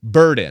a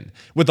burden.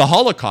 With the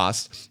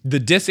Holocaust, the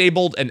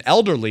disabled and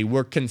elderly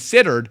were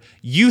considered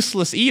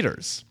useless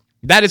eaters.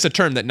 That is a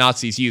term that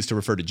Nazis used to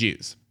refer to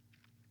Jews,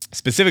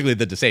 specifically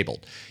the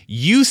disabled,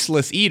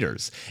 useless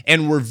eaters,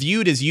 and were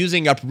viewed as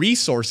using up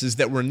resources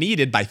that were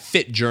needed by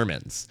fit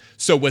Germans.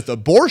 So with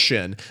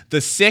abortion,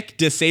 the sick,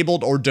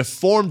 disabled, or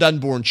deformed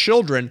unborn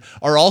children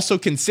are also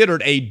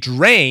considered a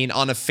drain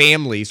on a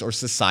family's or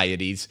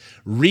society's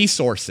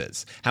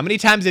resources. How many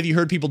times have you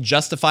heard people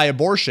justify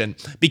abortion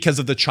because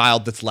of the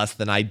child that's less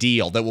than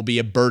ideal, that will be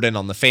a burden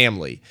on the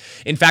family?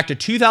 In fact, a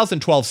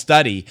 2012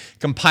 study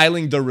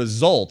compiling the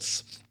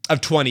results of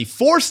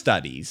 24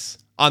 studies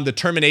on the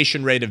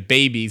termination rate of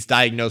babies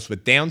diagnosed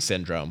with Down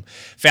syndrome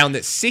found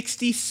that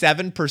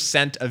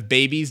 67% of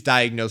babies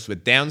diagnosed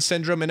with Down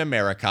syndrome in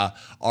America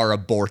are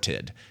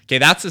aborted. Okay,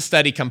 that's a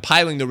study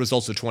compiling the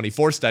results of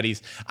 24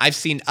 studies. I've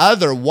seen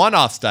other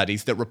one-off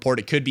studies that report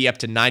it could be up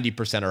to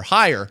 90% or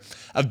higher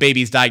of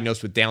babies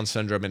diagnosed with Down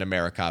syndrome in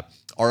America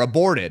are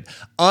aborted.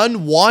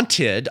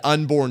 Unwanted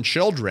unborn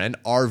children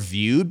are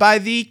viewed by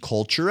the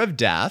culture of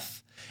death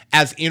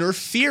as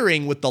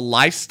interfering with the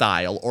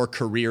lifestyle or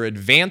career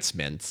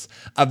advancements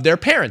of their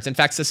parents. In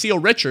fact, Cecile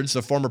Richards,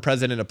 the former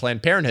president of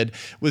Planned Parenthood,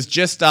 was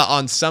just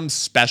on some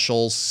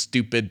special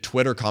stupid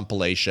Twitter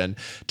compilation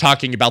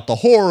talking about the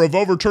horror of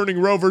overturning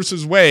Roe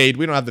versus Wade.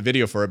 We don't have the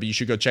video for it, but you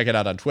should go check it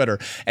out on Twitter.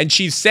 And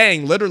she's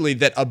saying literally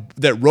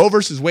that Roe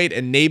versus Wade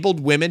enabled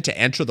women to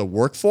enter the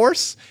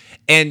workforce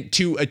and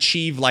to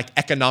achieve like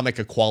economic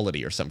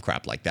equality or some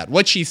crap like that.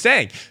 What's she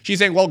saying? She's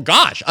saying, well,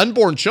 gosh,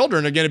 unborn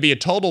children are going to be a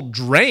total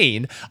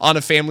drain on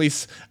a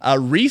family's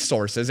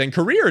resources and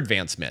career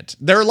advancement,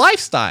 their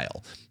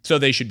lifestyle. So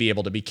they should be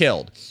able to be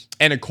killed.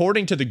 And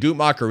according to the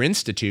Guttmacher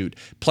Institute,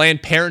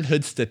 Planned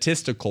Parenthood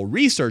Statistical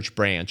Research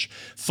Branch,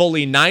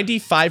 fully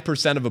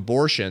 95% of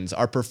abortions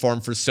are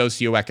performed for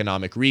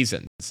socioeconomic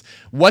reasons.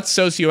 What's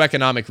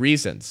socioeconomic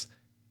reasons?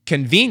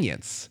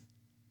 Convenience,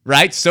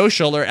 right?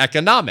 Social or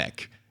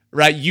economic.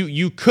 Right?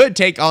 You could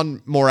take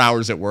on more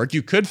hours at work.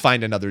 You could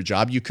find another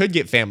job. You could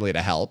get family to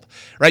help,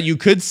 right? You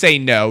could say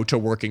no to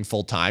working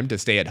full time to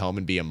stay at home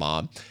and be a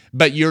mom,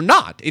 but you're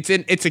not. It's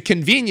a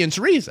convenience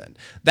reason.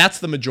 That's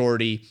the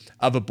majority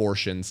of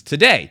abortions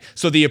today.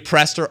 So the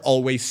oppressed are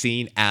always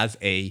seen as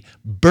a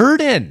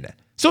burden.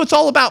 So it's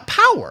all about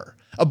power.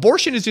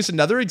 Abortion is just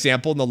another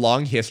example in the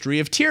long history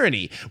of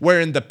tyranny,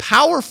 wherein the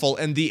powerful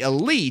and the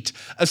elite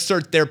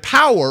assert their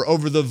power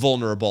over the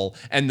vulnerable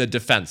and the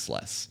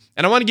defenseless.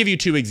 And I want to give you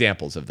two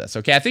examples of this,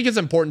 okay? I think it's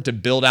important to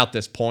build out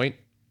this point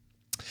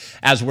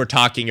as we're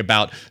talking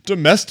about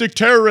domestic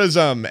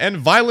terrorism and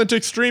violent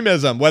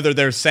extremism, whether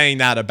they're saying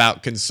that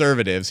about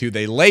conservatives, who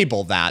they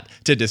label that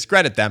to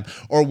discredit them,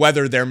 or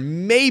whether they're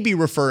maybe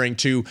referring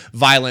to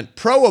violent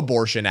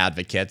pro-abortion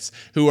advocates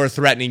who are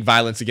threatening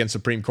violence against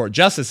Supreme Court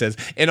justices.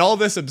 And all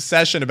this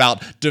obsession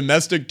about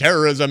domestic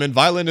terrorism and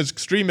violent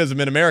extremism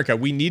in America,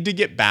 we need to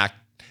get back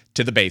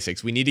to the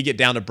basics. We need to get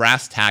down to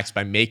brass tacks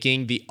by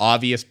making the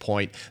obvious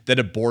point that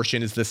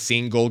abortion is the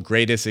single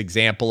greatest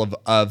example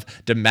of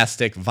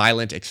domestic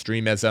violent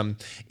extremism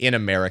in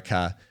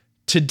America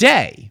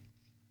today,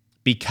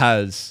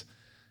 because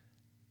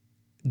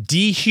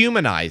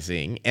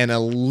dehumanizing and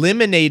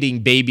eliminating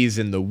babies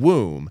in the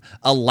womb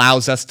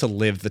allows us to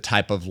live the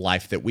type of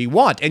life that we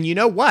want. And you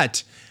know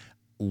what?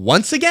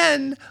 Once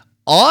again,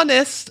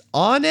 honest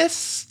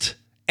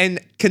and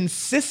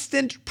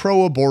consistent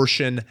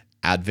pro-abortion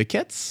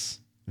advocates,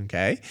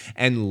 okay,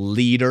 and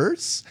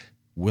leaders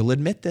will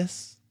admit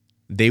this.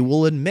 They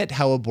will admit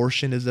how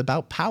abortion is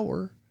about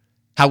power,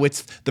 how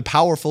it's the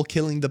powerful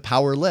killing the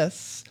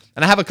powerless.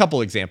 And I have a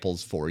couple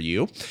examples for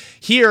you.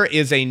 Here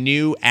is a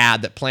new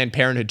ad that Planned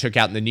Parenthood took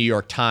out in the New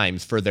York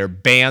Times for their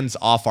Bands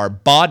Off Our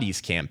Bodies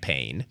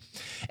campaign.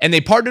 And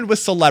they partnered with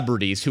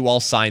celebrities who all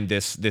signed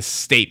this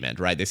statement,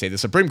 right? They say the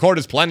Supreme Court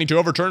is planning to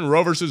overturn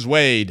Roe versus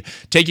Wade,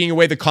 taking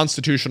away the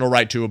constitutional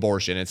right to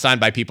abortion. It's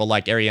signed by people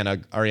like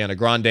Ariana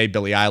Grande,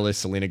 Billie Eilish,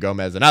 Selena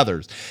Gomez, and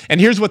others.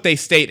 And here's what they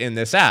state in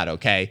this ad,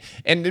 okay?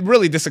 And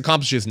really, this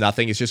accomplishes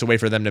nothing. It's just a way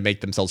for them to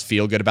make themselves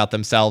feel good about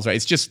themselves,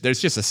 right?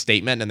 There's just a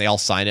statement, and they all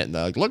sign it, and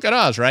they're like, look at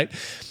us, right?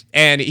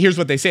 And here's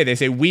what they say. They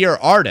say, we are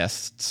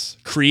artists,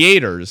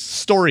 creators,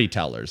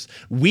 storytellers.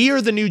 We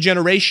are the new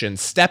generation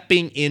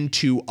stepping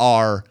into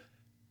our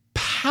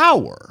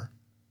power.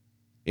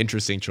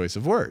 Interesting choice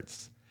of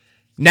words.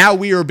 Now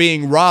we are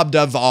being robbed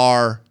of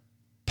our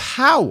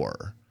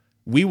power.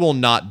 We will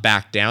not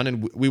back down,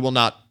 and we will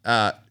not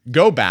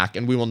go back,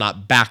 and we will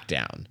not back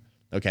down.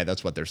 Okay,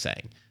 that's what they're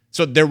saying.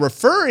 So they're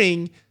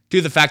referring to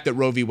the fact that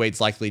Roe v.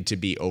 Wade's likely to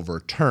be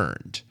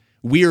overturned.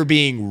 We are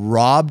being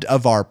robbed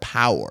of our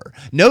power.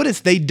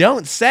 Notice they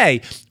don't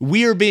say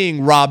we are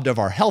being robbed of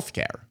our health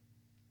care.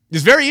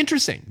 It's very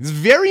interesting. It's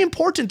very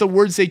important, the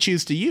words they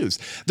choose to use.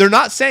 They're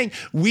not saying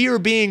we are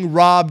being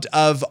robbed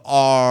of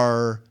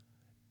our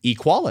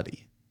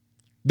equality.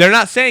 They're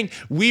not saying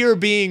we are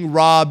being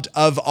robbed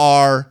of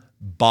our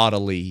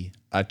bodily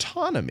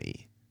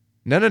autonomy.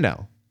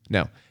 No.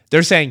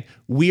 They're saying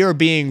we are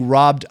being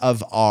robbed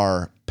of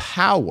our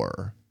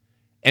power,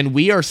 and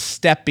we are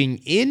stepping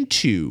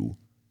into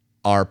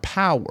our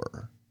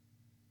power.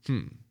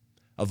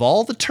 Of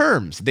all the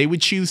terms they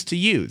would choose to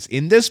use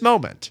in this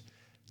moment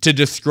to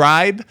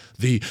describe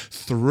the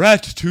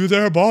threat to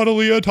their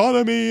bodily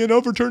autonomy and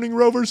overturning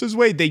Roe versus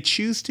Wade, they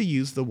choose to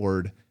use the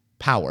word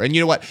power. And you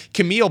know what?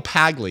 Camille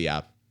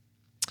Paglia,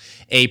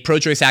 a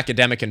pro-choice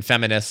academic and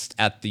feminist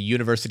at the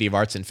University of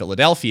Arts in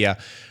Philadelphia,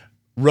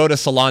 wrote a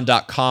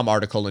Salon.com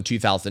article in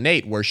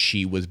 2008 where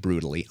she was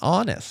brutally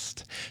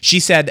honest. She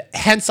said,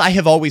 hence I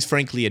have always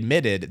frankly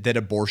admitted that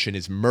abortion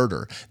is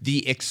murder,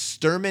 the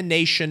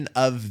extermination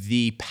of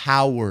the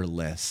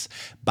powerless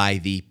by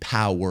the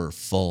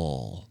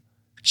powerful.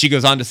 She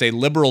goes on to say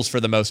liberals, for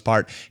the most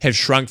part, have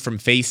shrunk from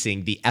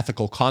facing the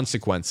ethical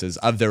consequences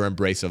of their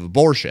embrace of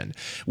abortion,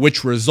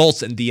 which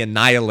results in the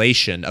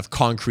annihilation of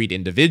concrete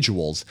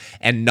individuals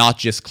and not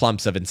just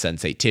clumps of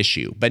insensate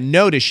tissue. But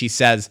notice she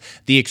says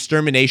the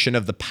extermination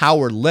of the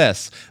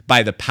powerless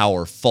by the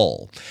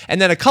powerful. And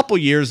then a couple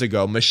years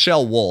ago,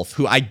 Michelle Wolf,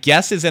 who I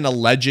guess is an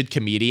alleged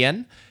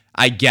comedian,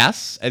 I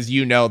guess, as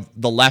you know,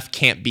 the left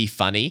can't be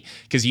funny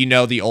because you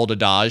know the old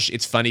adage,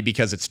 it's funny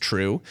because it's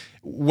true.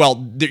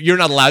 Well, you're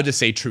not allowed to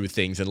say true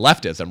things in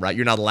leftism, right?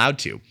 You're not allowed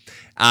to.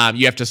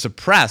 You have to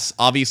suppress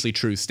obviously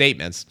true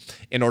statements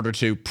in order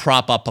to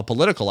prop up a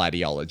political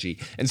ideology.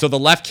 And so the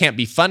left can't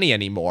be funny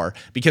anymore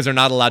because they're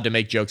not allowed to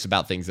make jokes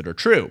about things that are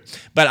true.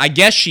 But I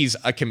guess she's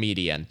a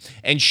comedian,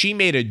 and she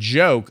made a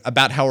joke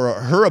about how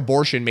her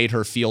abortion made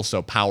her feel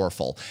so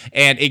powerful.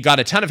 And it got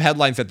a ton of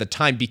headlines at the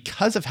time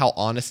because of how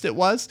honest it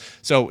was.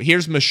 So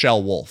here's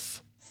Michelle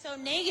Wolf. So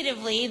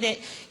negatively that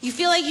you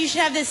feel like you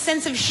should have this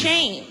sense of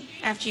shame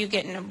after you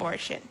get an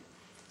abortion.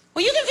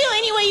 Well, you can feel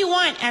any way you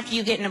want after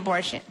you get an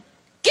abortion.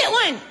 Get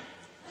one.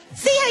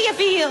 See how you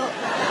feel.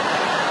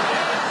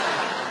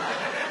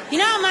 You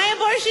know how my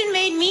abortion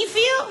made me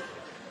feel?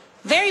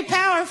 Very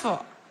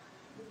powerful.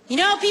 You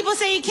know how people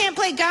say you can't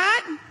play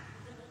God?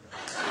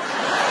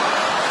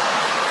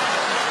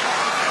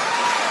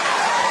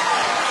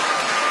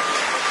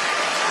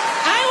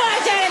 I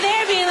walked out of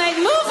there being like,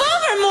 move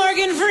over,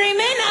 Morgan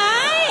Freeman.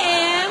 I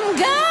am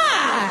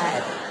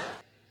God.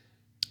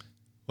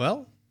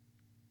 Well,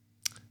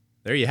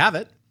 there you have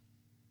it.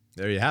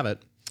 There you have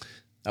it.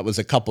 That was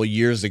a couple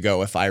years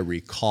ago, if I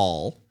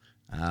recall,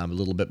 a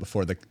little bit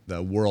before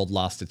the world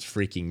lost its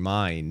freaking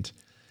mind.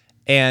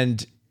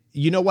 And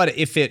you know what?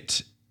 If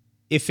it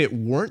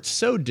weren't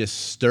so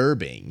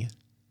disturbing,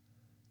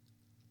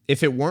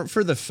 if it weren't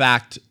for the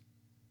fact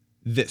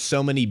that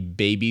so many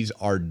babies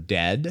are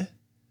dead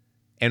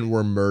and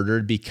were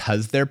murdered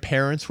because their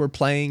parents were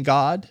playing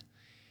God,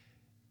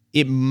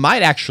 it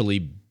might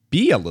actually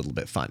be a little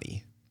bit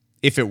funny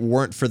if it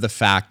weren't for the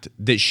fact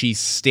that she's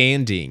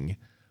standing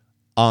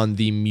on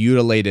the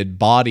mutilated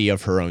body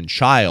of her own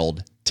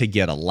child to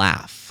get a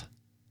laugh.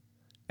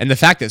 And the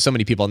fact that so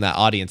many people in that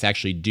audience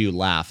actually do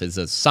laugh is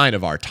a sign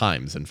of our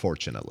times,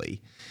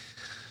 unfortunately.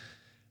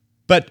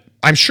 But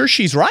I'm sure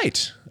she's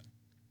right.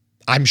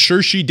 I'm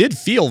sure she did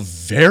feel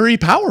very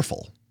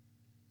powerful.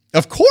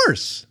 Of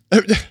course.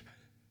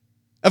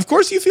 Of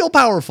course you feel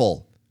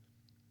powerful.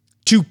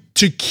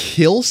 To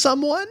kill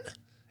someone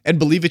and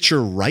believe it's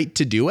your right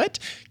to do it?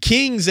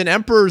 Kings and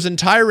emperors and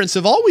tyrants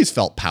have always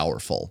felt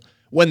powerful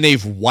when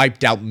they've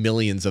wiped out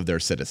millions of their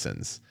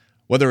citizens,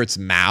 whether it's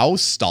Mao,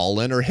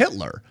 Stalin, or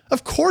Hitler.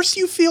 Of course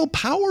you feel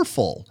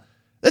powerful.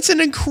 That's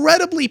an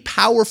incredibly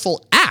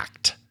powerful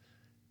act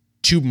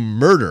to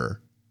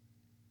murder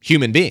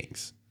human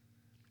beings,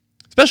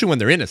 especially when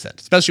they're innocent,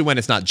 especially when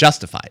it's not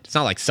justified. It's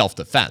not like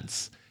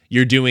self-defense.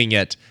 You're doing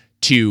it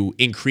to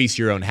increase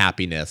your own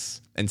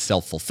happiness and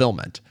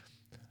self-fulfillment.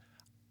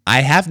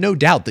 I have no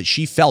doubt that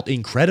she felt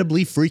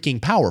incredibly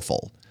freaking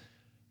powerful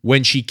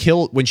when she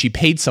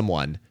paid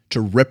someone to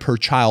rip her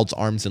child's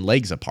arms and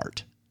legs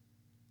apart.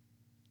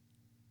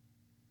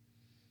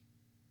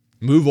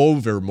 Move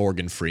over,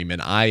 Morgan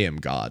Freeman. I am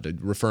God,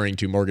 referring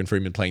to Morgan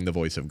Freeman playing the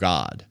voice of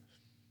God.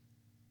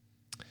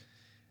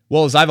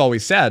 Well, as I've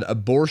always said,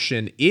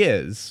 abortion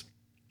is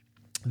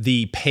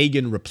the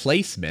pagan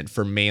replacement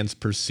for man's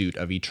pursuit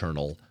of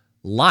eternal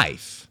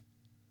life.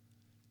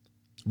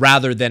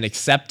 Rather than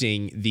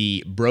accepting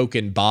the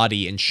broken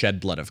body and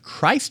shed blood of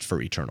Christ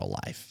for eternal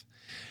life.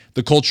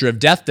 The culture of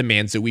death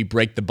demands that we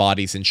break the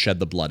bodies and shed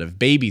the blood of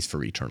babies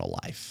for eternal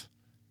life,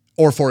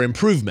 or for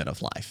improvement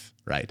of life,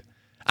 right?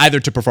 Either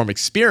to perform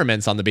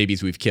experiments on the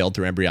babies we've killed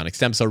through embryonic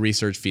stem cell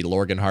research, fetal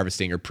organ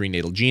harvesting, or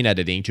prenatal gene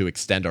editing to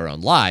extend our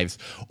own lives,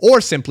 or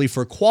simply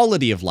for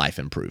quality of life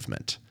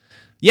improvement.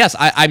 Yes,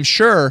 I'm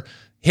sure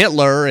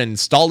Hitler and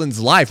Stalin's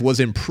life was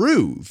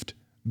improved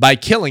by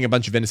killing a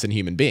bunch of innocent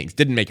human beings.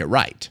 Didn't make it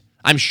right.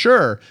 I'm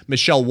sure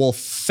Michelle Wolf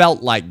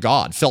felt like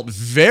God, felt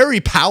very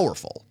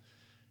powerful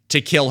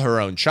to kill her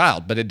own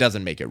child, but it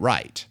doesn't make it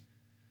right.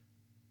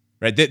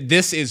 Right?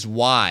 This is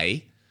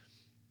why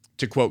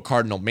to quote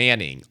Cardinal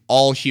Manning,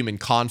 all human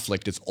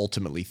conflict is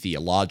ultimately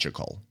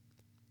theological.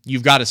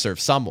 You've got to serve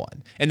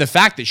someone. And the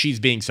fact that she's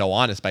being so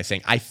honest by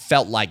saying, I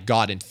felt like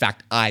God, in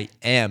fact, I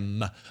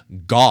am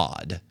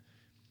God,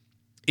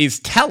 is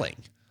telling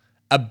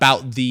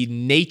about the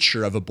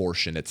nature of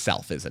abortion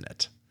itself, isn't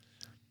it?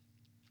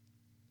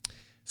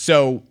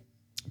 So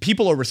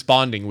people are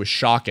responding with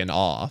shock and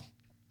awe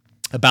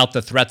about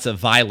the threats of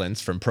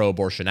violence from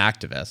pro-abortion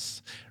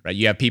activists, right?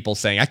 You have people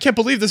saying, I can't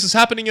believe this is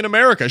happening in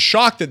America.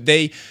 Shocked that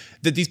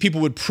these people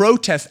would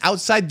protest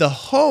outside the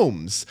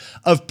homes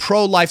of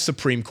pro-life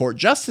Supreme Court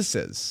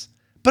justices.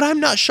 But I'm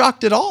not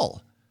shocked at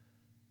all.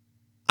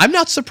 I'm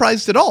not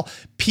surprised at all.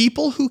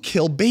 People who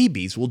kill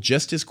babies will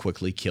just as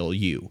quickly kill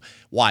you.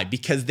 Why?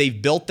 Because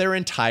they've built their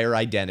entire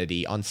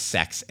identity on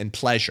sex and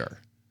pleasure.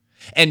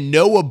 And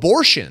no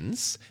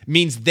abortions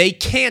means they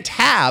can't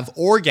have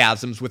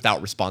orgasms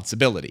without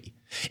responsibility.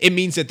 It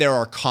means that there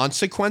are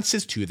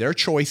consequences to their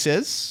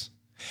choices,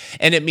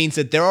 and it means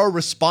that there are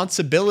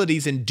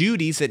responsibilities and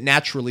duties that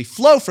naturally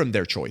flow from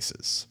their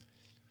choices.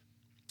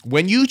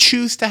 When you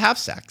choose to have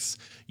sex,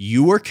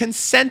 you are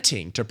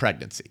consenting to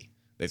pregnancy.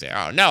 They say,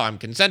 oh, no, I'm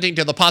consenting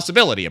to the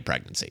possibility of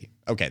pregnancy.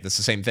 Okay, that's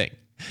the same thing.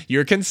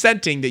 You're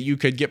consenting that you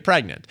could get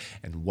pregnant.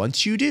 And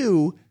once you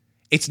do,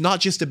 it's not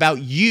just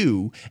about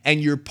you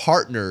and your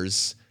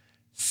partner's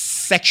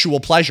sexual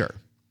pleasure.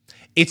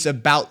 It's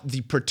about the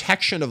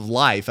protection of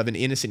life of an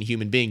innocent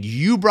human being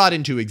you brought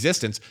into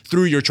existence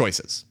through your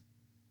choices.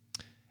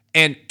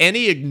 And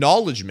any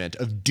acknowledgement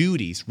of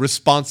duties,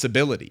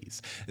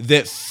 responsibilities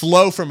that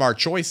flow from our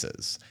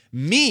choices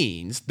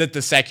means that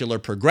the secular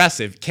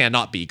progressive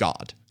cannot be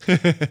God.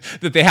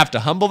 That they have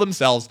to humble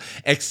themselves,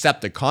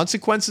 accept the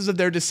consequences of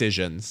their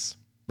decisions,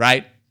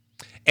 right?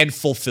 And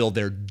fulfill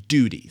their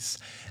duties.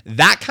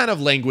 That kind of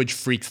language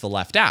freaks the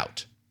left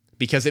out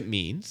because it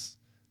means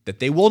that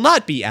they will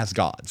not be as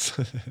gods,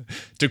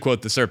 to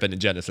quote the serpent in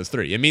Genesis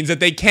 3. It means that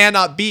they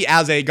cannot be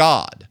as a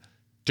god,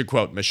 to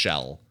quote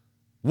Michelle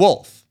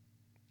Wolf.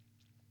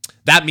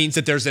 That means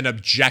that there's an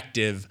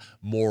objective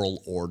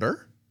moral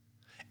order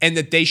and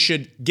that they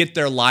should get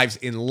their lives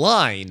in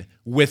line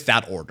with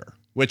that order,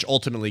 which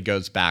ultimately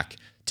goes back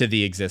to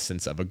the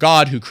existence of a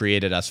God who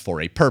created us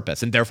for a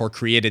purpose and therefore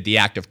created the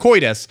act of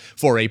coitus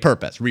for a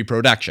purpose,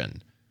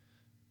 reproduction,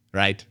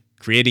 right?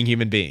 Creating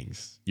human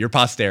beings, your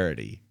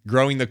posterity,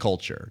 growing the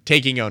culture,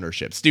 taking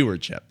ownership,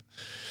 stewardship.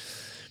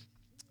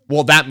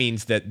 Well, that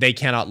means that they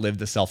cannot live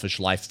the selfish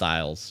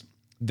lifestyles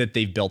that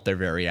they've built their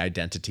very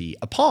identity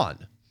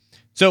upon.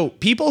 So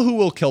people who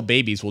will kill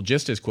babies will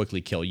just as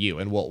quickly kill you.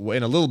 And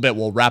in a little bit,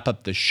 we'll wrap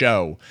up the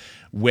show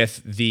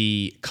with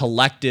the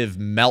collective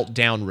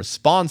meltdown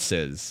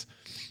responses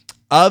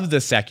of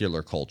the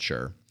secular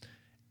culture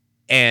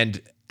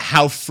and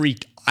how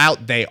freaked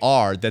out they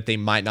are that they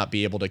might not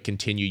be able to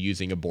continue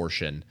using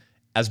abortion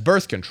as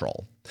birth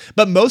control.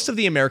 But most of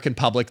the American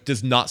public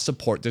does not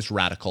support this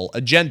radical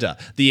agenda.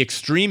 The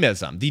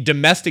extremism, the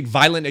domestic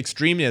violent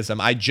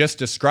extremism I just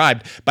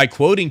described by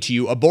quoting to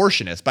you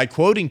abortionists, by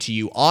quoting to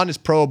you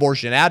honest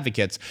pro-abortion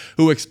advocates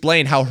who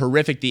explain how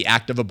horrific the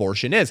act of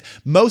abortion is.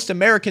 Most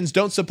Americans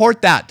don't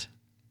support that.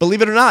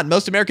 Believe it or not,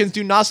 most Americans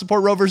do not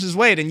support Roe versus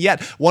Wade. And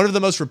yet, one of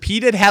the most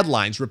repeated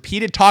headlines,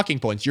 repeated talking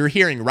points you're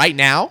hearing right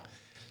now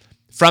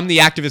from the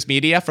activist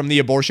media, from the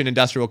abortion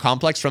industrial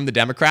complex, from the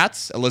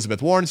Democrats,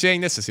 Elizabeth Warren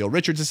saying this, Cecile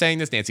Richards is saying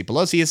this, Nancy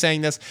Pelosi is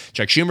saying this,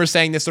 Chuck Schumer is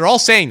saying this. They're all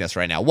saying this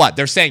right now. What?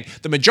 They're saying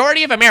the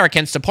majority of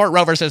Americans support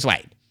Roe versus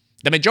Wade.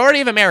 The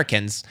majority of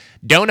Americans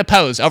don't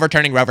oppose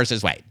overturning Roe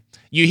versus Wade.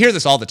 You hear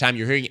this all the time.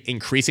 You're hearing it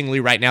increasingly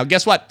right now.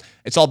 Guess what?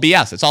 It's all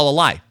BS. It's all a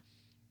lie.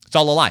 It's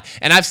all a lie.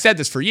 And I've said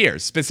this for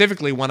years,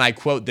 specifically when I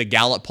quote the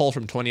Gallup poll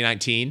from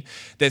 2019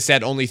 that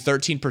said only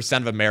 13%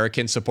 of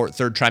Americans support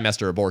third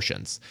trimester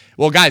abortions.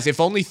 Well, guys,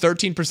 if only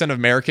 13% of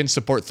Americans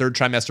support third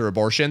trimester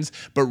abortions,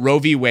 but Roe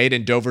v. Wade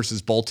and Doe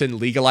versus Bolton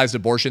legalized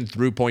abortion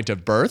through point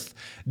of birth,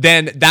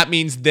 then that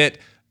means that,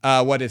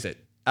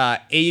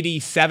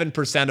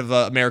 87% of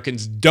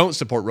Americans don't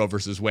support Roe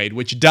versus Wade,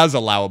 which does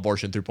allow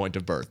abortion through point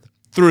of birth.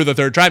 Through the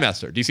third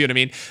trimester. Do you see what I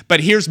mean?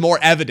 But here's more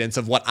evidence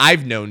of what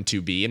I've known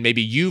to be, and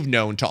maybe you've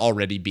known to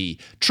already be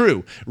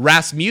true.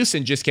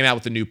 Rasmussen just came out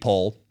with a new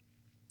poll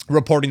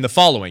reporting the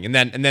following. And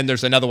then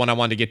there's another one I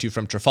wanted to get to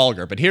from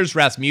Trafalgar. But here's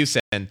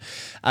Rasmussen.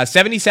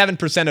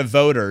 77% of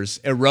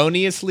voters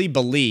erroneously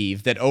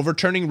believe that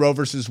overturning Roe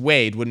versus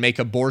Wade would make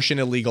abortion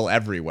illegal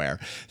everywhere.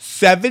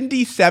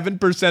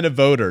 77% of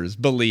voters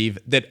believe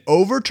that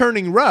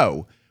overturning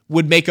Roe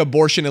would make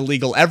abortion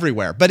illegal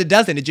everywhere. But it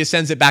doesn't. It just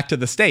sends it back to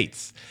the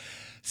states.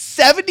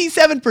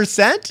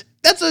 77%?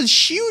 That's a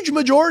huge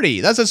majority.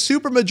 That's a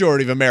super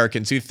majority of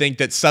Americans who think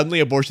that suddenly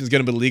abortion is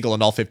going to be legal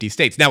in all 50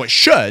 states. Now, it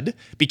should,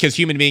 because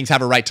human beings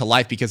have a right to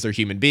life because they're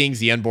human beings.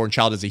 The unborn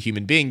child is a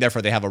human being,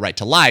 therefore they have a right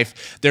to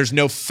life. There's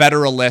no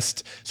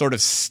federalist sort of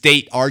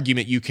state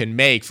argument you can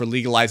make for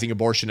legalizing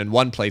abortion in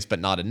one place but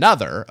not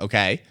another,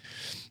 okay?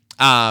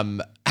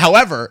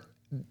 However,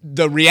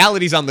 the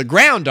realities on the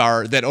ground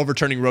are that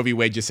overturning Roe v.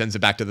 Wade just sends it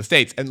back to the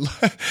states. And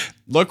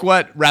look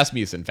what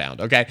Rasmussen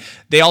found, okay?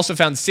 They also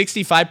found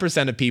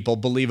 65% of people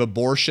believe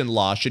abortion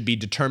law should be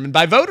determined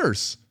by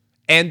voters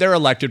and their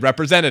elected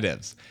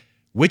representatives,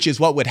 which is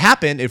what would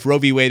happen if Roe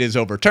v. Wade is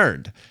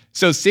overturned.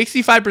 So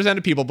 65%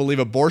 of people believe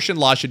abortion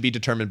law should be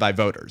determined by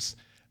voters.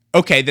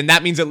 Okay, then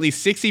that means at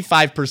least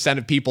 65%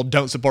 of people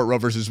don't support Roe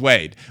versus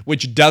Wade,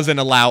 which doesn't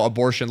allow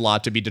abortion law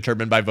to be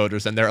determined by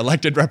voters and their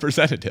elected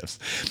representatives.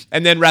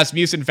 And then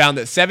Rasmussen found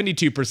that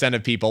 72%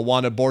 of people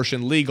want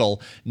abortion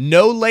legal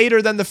no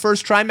later than the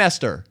first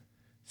trimester.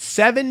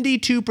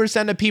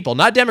 72% of people,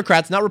 not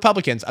Democrats, not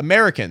Republicans,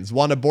 Americans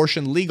want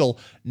abortion legal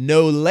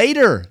no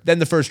later than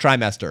the first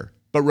trimester.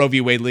 But Roe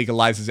v. Wade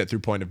legalizes it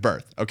through point of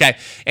birth, okay?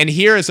 And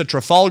here is a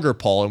Trafalgar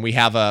poll, and we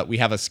have a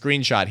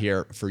screenshot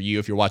here for you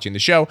if you're watching the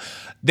show.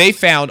 They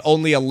found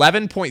only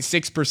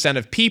 11.6%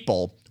 of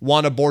people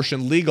want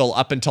abortion legal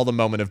up until the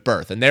moment of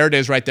birth. And there it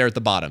is right there at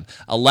the bottom.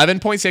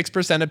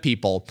 11.6% of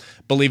people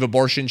believe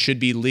abortion should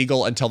be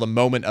legal until the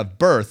moment of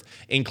birth,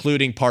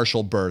 including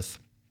partial birth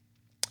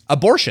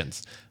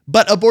abortions.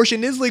 But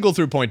abortion is legal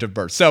through point of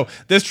birth. So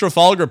this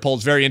Trafalgar poll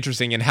is very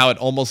interesting in how it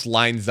almost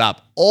lines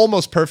up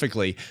almost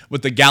perfectly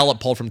with the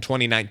Gallup poll from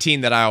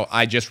 2019 that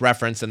I just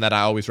referenced and that I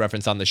always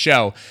reference on the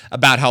show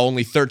about how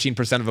only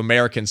 13% of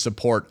Americans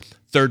support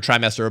third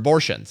trimester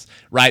abortions,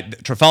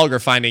 right? Trafalgar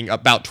finding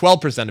about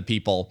 12% of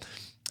people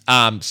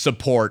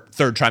support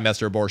third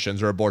trimester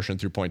abortions or abortion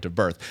through point of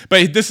birth.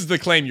 But this is the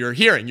claim you're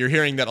hearing. You're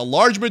hearing that a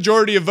large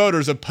majority of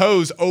voters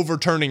oppose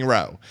overturning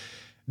Roe.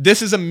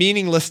 This is a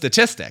meaningless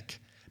statistic,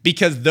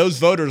 because those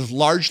voters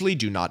largely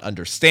do not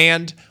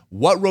understand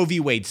what Roe v.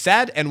 Wade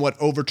said and what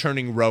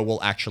overturning Roe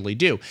will actually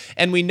do.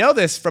 And we know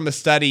this from a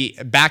study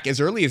back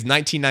as early as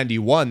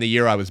 1991, the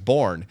year I was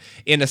born,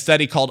 in a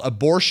study called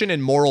Abortion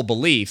and Moral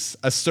Beliefs,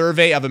 a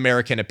survey of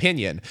American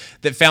opinion,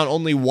 that found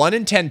only 1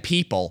 in 10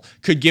 people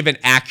could give an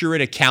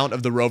accurate account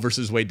of the Roe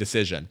versus Wade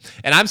decision.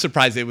 And I'm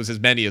surprised it was as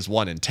many as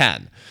 1 in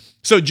 10.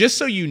 So just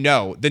so you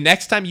know, the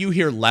next time you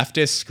hear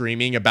leftists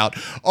screaming about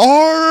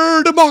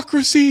our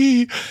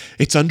democracy,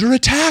 it's under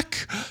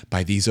attack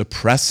by these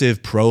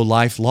oppressive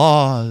pro-life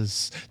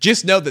laws,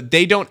 just know that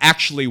they don't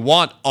actually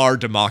want our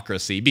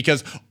democracy,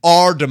 because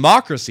our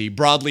democracy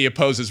broadly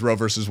opposes Roe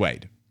versus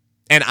Wade.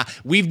 And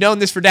we've known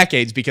this for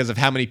decades because of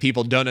how many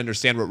people don't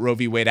understand what Roe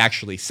v. Wade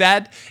actually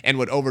said and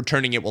what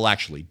overturning it will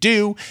actually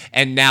do.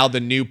 And now the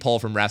new poll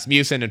from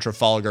Rasmussen and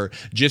Trafalgar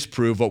just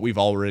prove what we've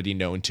already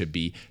known to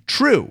be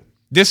true.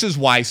 This is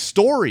why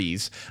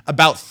stories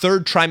about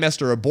third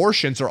trimester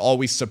abortions are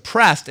always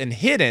suppressed and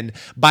hidden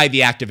by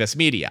the activist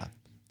media.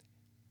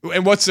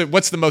 And what's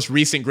the most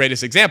recent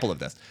greatest example of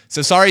this?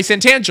 Cesare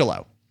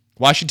Santangelo,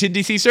 Washington,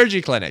 D.C.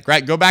 surgery clinic,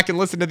 right? Go back and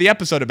listen to the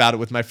episode about it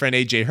with my friend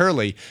A.J.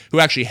 Hurley, who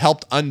actually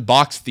helped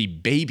unbox the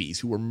babies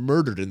who were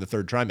murdered in the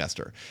third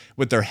trimester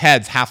with their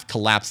heads half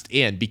collapsed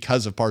in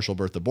because of partial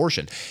birth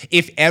abortion.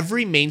 If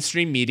every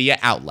mainstream media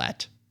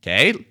outlet,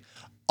 okay,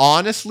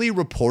 honestly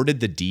reported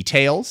the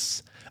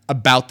details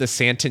about the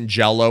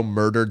Santangelo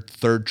murdered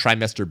third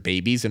trimester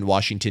babies in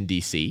Washington,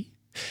 D.C.,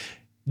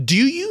 do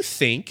you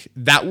think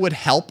that would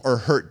help or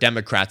hurt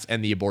Democrats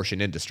and the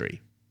abortion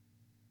industry?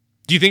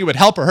 Do you think it would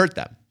help or hurt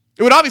them?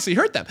 It would obviously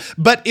hurt them.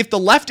 But if the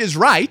left is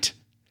right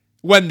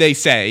when they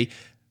say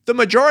the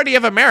majority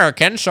of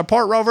Americans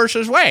support Roe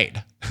versus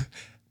Wade,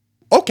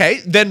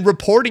 okay, then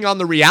reporting on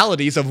the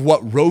realities of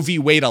what Roe v.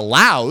 Wade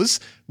allows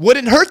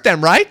wouldn't hurt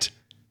them, right?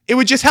 It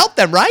would just help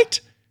them,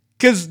 right?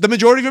 Because the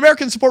majority of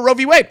Americans support Roe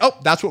v. Wade. Oh,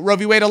 that's what Roe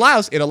v. Wade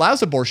allows. It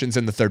allows abortions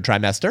in the third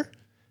trimester.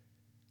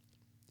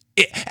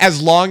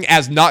 As long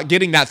as not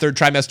getting that third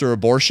trimester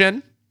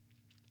abortion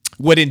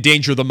would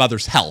endanger the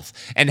mother's health.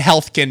 And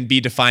health can be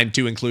defined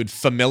to include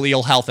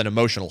familial health and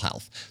emotional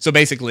health. So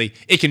basically,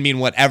 it can mean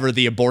whatever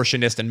the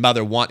abortionist and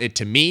mother want it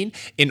to mean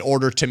in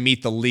order to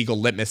meet the legal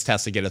litmus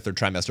test to get a third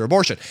trimester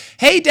abortion.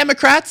 Hey,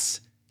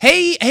 Democrats.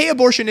 Hey,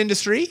 abortion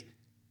industry.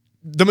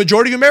 The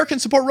majority of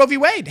Americans support Roe v.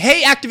 Wade.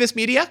 Hey, activist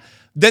media.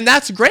 Then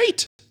that's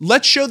great.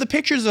 Let's show the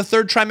pictures of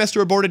third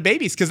trimester aborted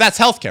babies, because that's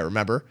healthcare,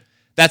 remember?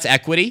 That's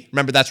equity.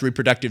 Remember, that's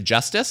reproductive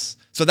justice.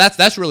 So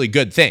that's a really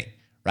good thing,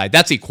 right?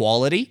 That's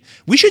equality.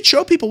 We should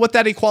show people what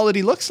that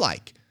equality looks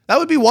like. That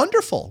would be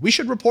wonderful. We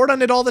should report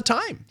on it all the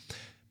time,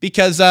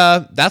 because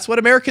that's what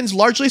Americans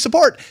largely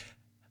support.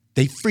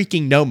 They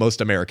freaking know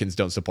most Americans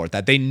don't support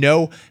that. They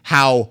know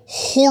how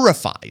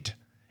horrified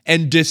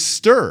and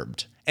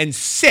disturbed and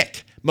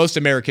sick most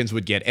Americans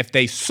would get if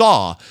they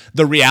saw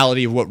the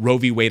reality of what Roe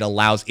v. Wade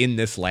allows in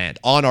this land,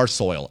 on our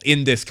soil,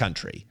 in this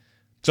country.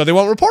 So they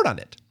won't report on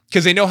it,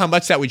 because they know how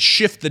much that would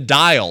shift the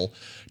dial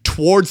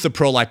towards the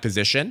pro-life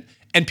position,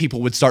 and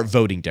people would start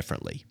voting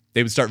differently.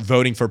 They would start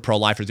voting for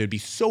pro-lifers. They would be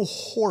so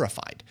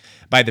horrified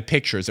by the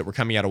pictures that were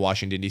coming out of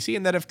Washington, D.C.,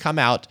 and that have come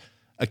out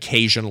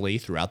occasionally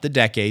throughout the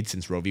decade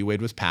since Roe v.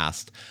 Wade was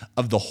passed,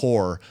 of the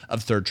horror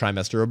of third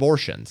trimester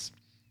abortions.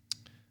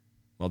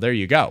 Well, there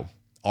you go.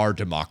 Our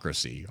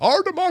democracy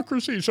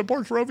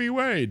supports Roe v.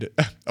 Wade.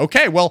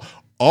 Okay, well,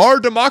 our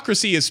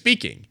democracy is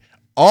speaking.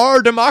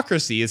 Our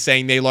Democracy is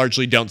saying they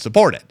largely don't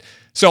support it.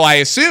 So I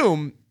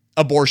assume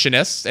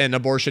abortionists and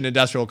abortion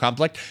industrial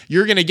complex,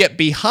 you're going to get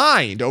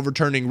behind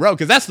overturning Roe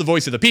because that's the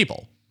voice of the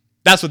people.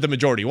 That's what the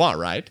majority want,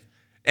 right?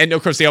 And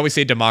of course, they always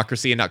say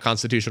democracy and not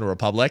constitutional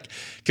republic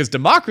because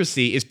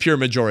democracy is pure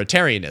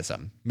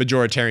majoritarianism.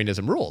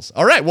 Majoritarianism rules.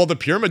 All right, well, the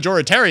pure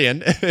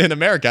majoritarian in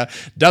America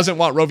doesn't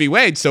want Roe v.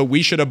 Wade, so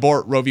we should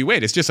abort Roe v.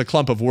 Wade. It's just a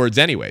clump of words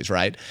anyways,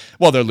 right?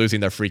 Well, they're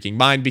losing their freaking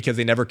mind because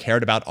they never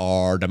cared about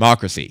our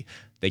democracy.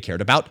 They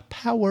cared about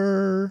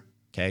power,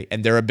 okay,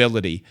 and their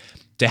ability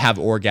to have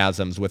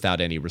orgasms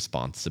without any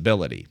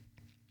responsibility.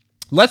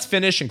 Let's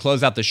finish and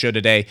close out the show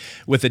today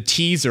with a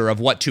teaser of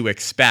what to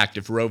expect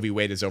if Roe v.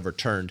 Wade is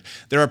overturned.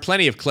 There are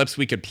plenty of clips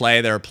we could play.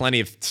 There are plenty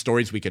of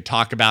stories we could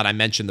talk about. I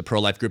mentioned the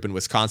pro-life group in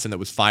Wisconsin that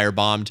was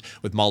firebombed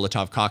with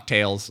Molotov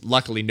cocktails.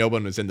 Luckily, no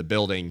one was in the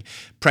building.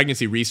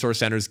 Pregnancy resource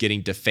centers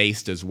getting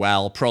defaced as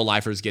well.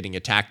 Pro-lifers getting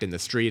attacked in the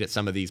street at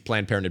some of these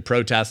Planned Parenthood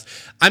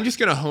protests. I'm just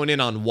going to hone in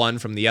on one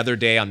from the other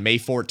day on May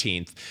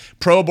 14th.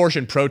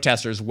 Pro-abortion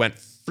protesters went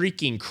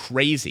freaking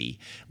crazy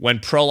when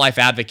pro-life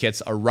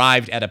advocates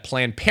arrived at a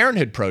Planned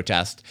Parenthood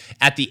protest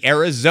at the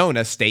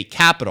Arizona state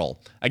capitol,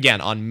 again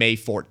on May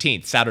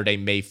 14th, Saturday,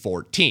 May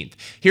 14th.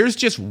 Here's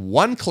just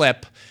one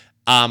clip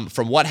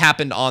from what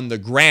happened on the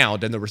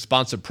ground in the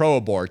response of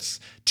pro-aborts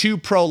to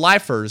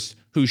pro-lifers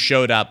who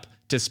showed up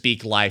to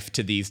speak life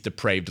to these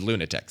depraved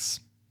lunatics.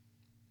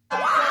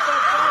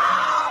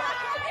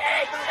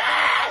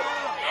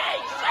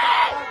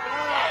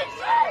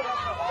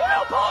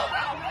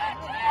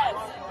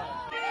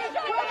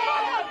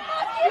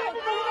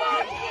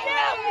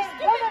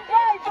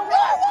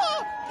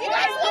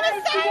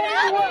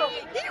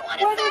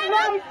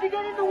 To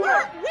get in the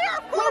world.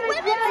 We're for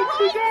women's rights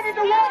to get in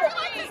the world.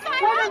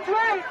 Women's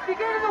rights to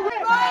get in the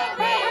world. Roe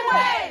v.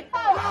 Wade.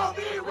 Roe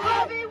v. Wade. Roe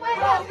v. Wade.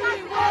 Roe v.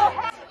 Wade.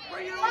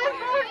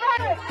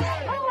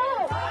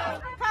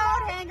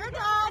 Coat hanger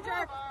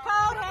dodger.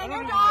 Coat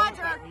hanger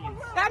dodger.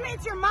 That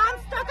means your mom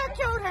stuck a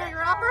coat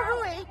hanger up her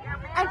hooey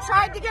and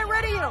tried to get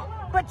rid of you,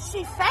 but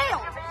she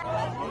failed.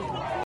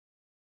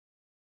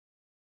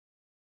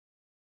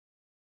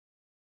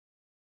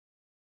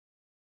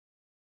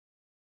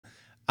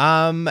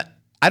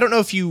 I don't know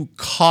if you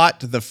caught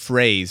the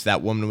phrase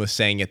that woman was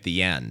saying at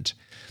the end.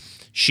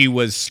 She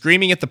was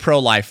screaming at the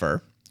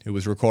pro-lifer who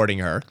was recording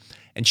her,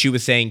 and she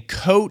was saying,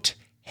 coat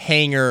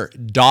hanger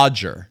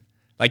dodger.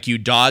 Like you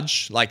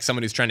dodge, like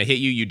someone who's trying to hit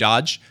you, you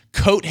dodge.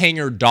 Coat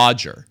hanger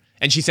dodger.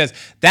 And she says,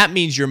 that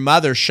means your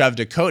mother shoved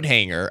a coat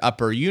hanger up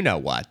her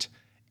you-know-what,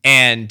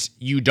 and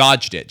you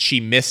dodged it. She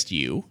missed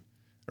you,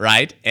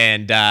 right?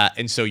 And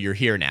so you're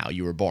here now.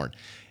 You were born.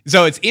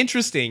 So it's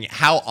interesting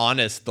how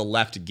honest the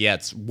left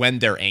gets when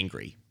they're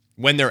angry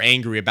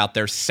about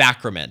their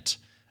sacrament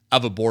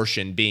of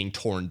abortion being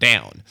torn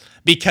down,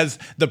 because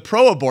the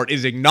pro-abort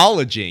is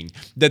acknowledging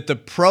that the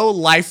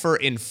pro-lifer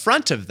in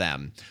front of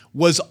them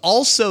was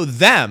also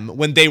them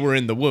when they were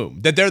in the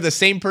womb, that they're the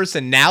same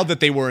person now that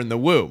they were in the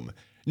womb.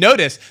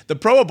 Notice the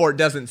pro-abort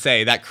doesn't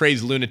say, that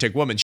crazed lunatic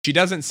woman, she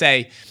doesn't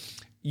say,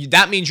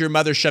 that means your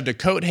mother shoved a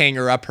coat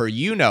hanger up her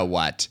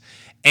you-know-what,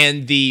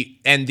 and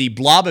the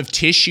blob of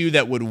tissue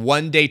that would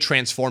one day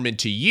transform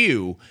into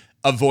you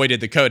avoided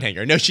the coat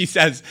hanger. No, she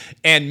says,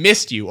 and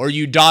missed you, or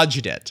you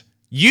dodged it.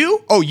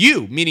 You? Oh,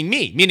 you, meaning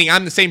me, meaning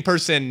I'm the same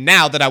person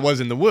now that I was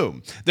in the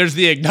womb. There's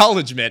the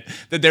acknowledgement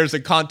that there's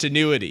a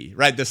continuity,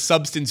 right? The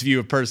substance view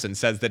of person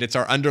says that it's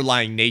our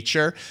underlying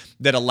nature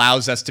that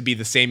allows us to be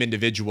the same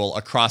individual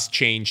across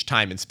change,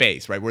 time, and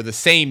space, right? We're the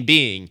same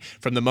being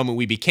from the moment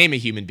we became a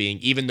human being,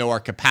 even though our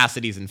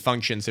capacities and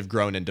functions have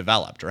grown and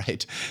developed,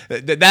 right?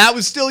 That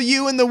was still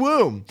you in the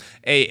womb.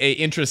 A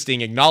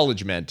interesting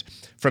acknowledgement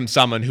from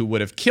someone who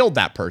would have killed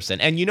that person.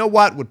 And you know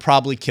what? Would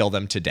probably kill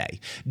them today.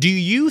 Do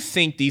you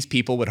think these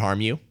people would harm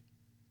you?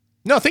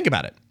 No, think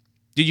about it.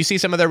 Did you see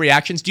some of their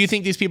reactions? Do you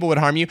think these people would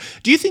harm you?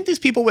 Do you think these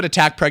people would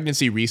attack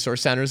pregnancy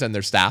resource centers and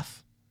their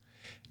staff?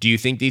 Do you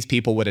think these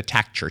people would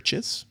attack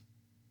churches?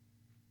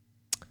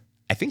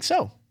 I think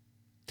so.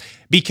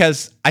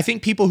 Because I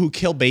think people who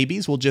kill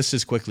babies will just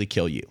as quickly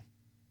kill you.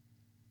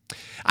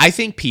 I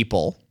think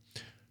people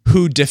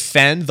who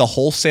defend the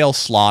wholesale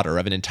slaughter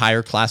of an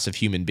entire class of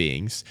human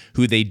beings,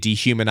 who they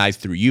dehumanize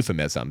through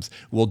euphemisms,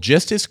 will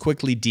just as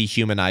quickly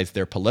dehumanize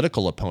their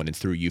political opponents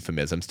through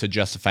euphemisms to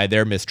justify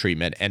their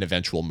mistreatment and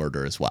eventual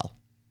murder as well.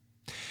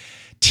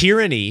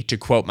 Tyranny, to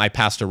quote my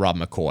pastor Rob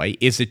McCoy,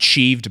 is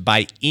achieved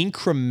by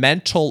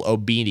incremental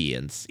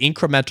obedience,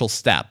 incremental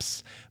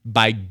steps,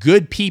 by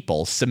good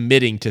people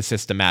submitting to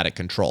systematic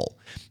control.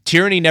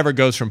 Tyranny never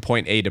goes from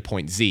point A to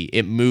point Z.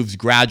 It moves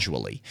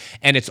gradually.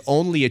 And it's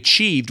only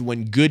achieved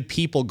when good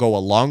people go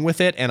along with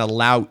it and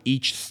allow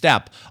each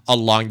step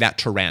along that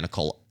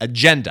tyrannical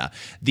agenda.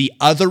 The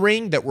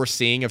othering that we're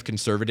seeing of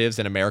conservatives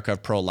in America,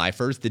 of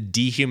pro-lifers, the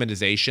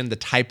dehumanization, the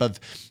type of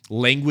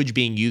language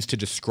being used to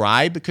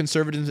describe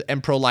conservatives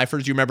and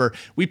pro-lifers. You remember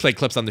we played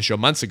clips on the show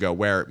months ago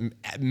where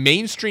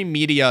mainstream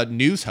media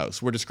news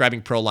hosts were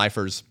describing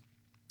pro-lifers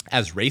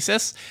as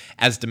racists,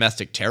 as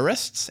domestic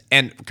terrorists,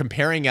 and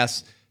comparing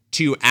us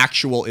to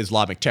actual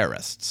Islamic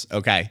terrorists,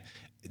 okay?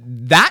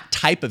 that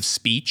type of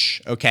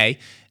speech, okay,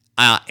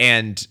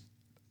 and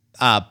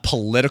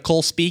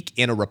political speak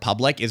in a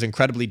republic is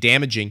incredibly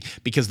damaging,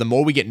 because the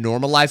more we get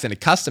normalized and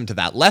accustomed to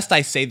that, lest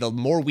I say the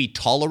more we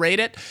tolerate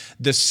it,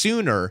 the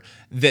sooner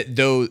that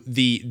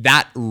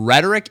that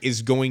rhetoric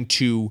is going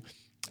to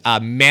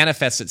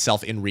manifest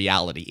itself in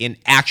reality, in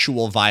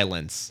actual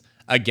violence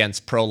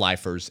against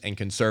pro-lifers and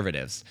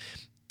conservatives.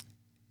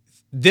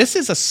 This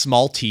is a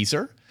small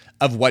teaser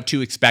of what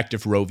to expect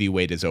if Roe v.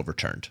 Wade is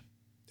overturned.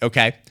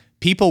 Okay?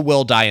 People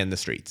will die in the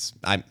streets.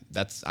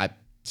 It's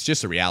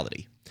just a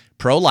reality.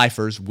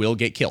 Pro-lifers will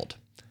get killed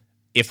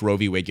if Roe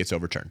v. Wade gets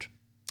overturned.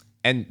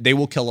 And they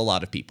will kill a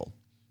lot of people.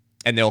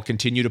 And they'll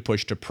continue to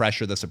push to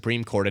pressure the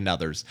Supreme Court and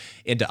others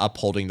into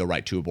upholding the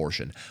right to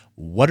abortion.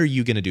 What are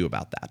you going to do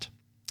about that?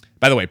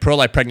 By the way,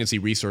 pro-life pregnancy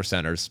resource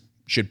centers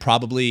should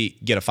probably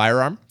get a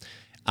firearm.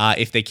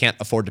 If they can't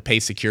afford to pay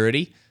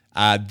security,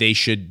 they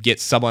should get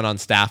someone on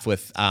staff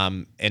with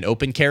an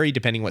open carry,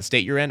 depending what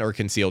state you're in, or a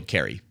concealed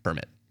carry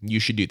permit. You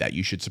should do that.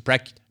 You should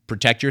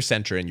protect your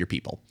center and your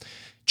people.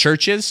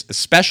 Churches,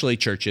 especially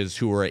churches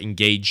who are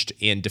engaged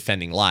in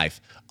defending life,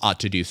 ought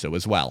to do so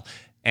as well.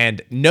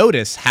 And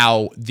notice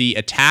how the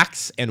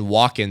attacks and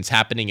walk-ins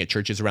happening at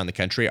churches around the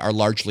country are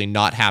largely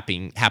not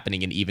happening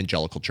in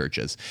evangelical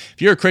churches.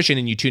 If you're a Christian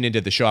and you tune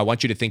into the show, I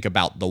want you to think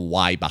about the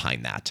why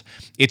behind that.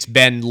 It's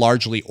been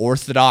largely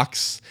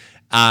Orthodox,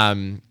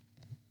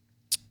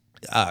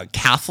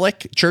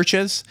 Catholic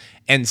churches,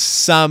 and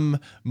some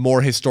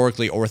more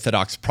historically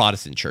Orthodox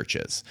Protestant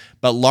churches,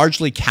 but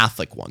largely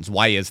Catholic ones.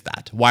 Why is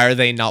that? Why are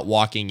they not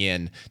walking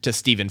in to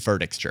Stephen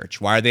Furtick's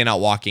church? Why are they not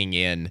walking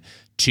in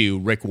to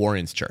Rick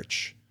Warren's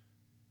church,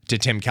 to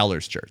Tim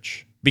Keller's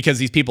church? Because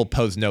these people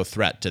pose no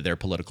threat to their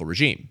political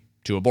regime,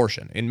 to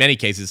abortion. In many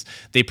cases,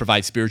 they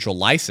provide spiritual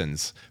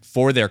license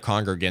for their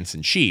congregants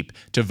and sheep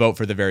to vote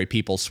for the very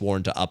people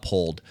sworn to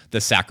uphold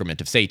the sacrament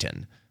of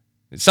Satan.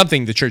 It's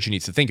something the church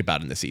needs to think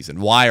about in this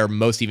season. Why are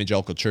most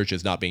evangelical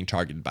churches not being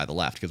targeted by the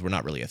left? Because we're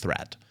not really a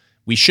threat.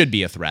 We should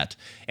be a threat.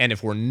 And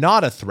if we're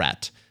not a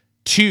threat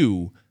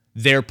to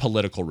their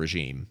political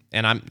regime,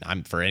 and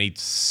I'm for any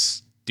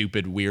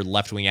stupid, weird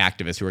left-wing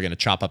activists who are going to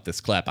chop up this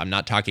clip, I'm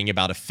not talking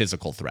about a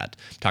physical threat.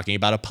 I'm talking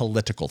about a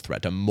political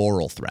threat, a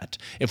moral threat.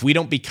 If we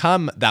don't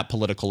become that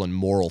political and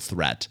moral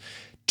threat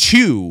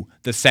to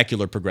the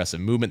secular progressive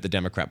movement, the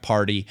Democrat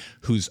Party,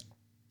 whose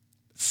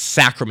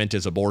sacrament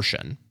is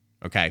abortion,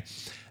 okay,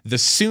 the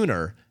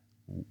sooner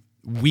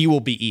we will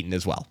be eaten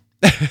as well.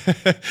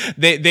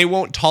 They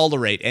won't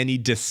tolerate any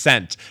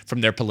dissent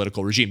from their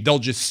political regime. They'll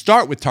just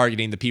start with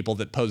targeting the people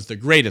that pose the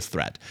greatest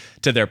threat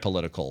to their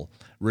political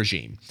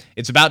regime.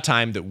 It's about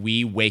time that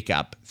we wake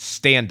up,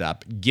 stand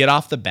up, get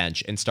off the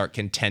bench, and start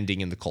contending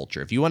in the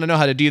culture. If you want to know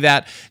how to do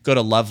that, go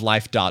to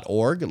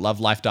lovelife.org,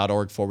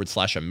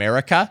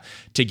 lovelife.org/America,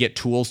 to get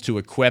tools to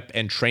equip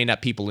and train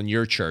up people in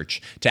your church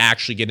to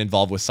actually get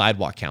involved with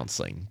sidewalk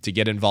counseling, to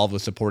get involved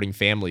with supporting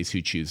families who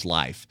choose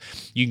life.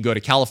 You can go to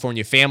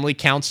California Family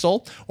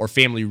Council or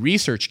Family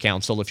Research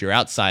Council if you're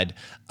outside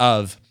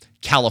of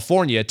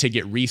California to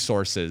get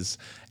resources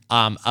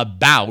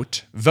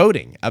about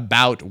voting,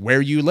 about where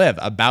you live,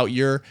 about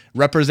your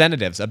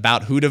representatives,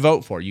 about who to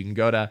vote for. You can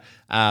go to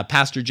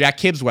Pastor Jack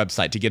Hibbs'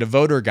 website to get a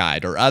voter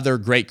guide, or other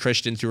great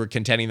Christians who are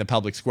contending in the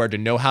public square to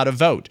know how to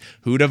vote,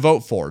 who to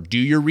vote for. Do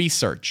your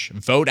research.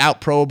 Vote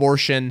out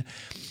pro-abortion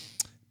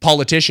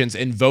politicians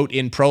and vote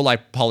in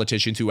pro-life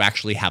politicians who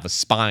actually have a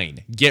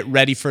spine. Get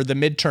ready for the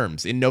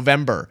midterms in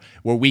November,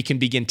 where we can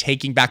begin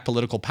taking back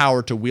political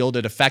power to wield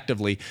it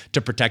effectively to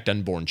protect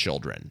unborn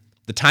children.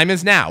 The time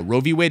is now. Roe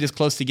v. Wade is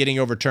close to getting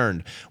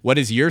overturned. What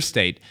is your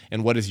state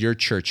and what is your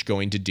church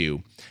going to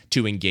do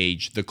to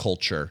engage the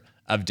culture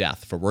of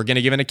death? For we're going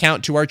to give an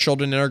account to our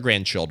children and our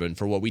grandchildren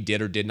for what we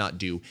did or did not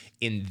do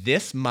in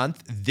this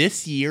month,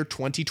 this year,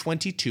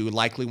 2022,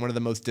 likely one of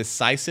the most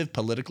decisive,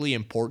 politically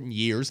important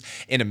years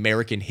in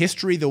American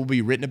history that will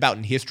be written about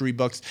in history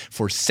books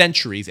for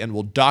centuries and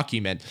will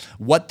document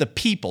what the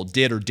people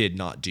did or did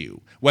not do,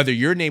 whether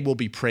your name will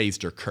be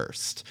praised or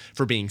cursed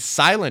for being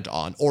silent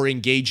on or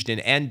engaged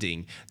in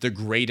ending the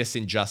greatest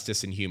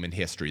injustice in human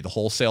history, the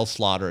wholesale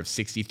slaughter of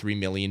 63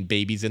 million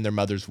babies in their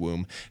mother's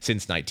womb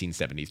since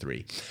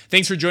 1973.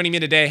 Thanks for joining me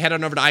today. Head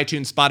on over to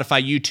iTunes,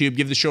 Spotify, YouTube.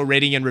 Give the show a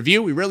rating and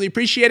review. We really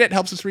appreciate it. It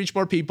helps us reach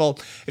more people.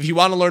 If you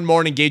want to learn more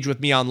and engage with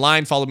me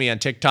online, follow me on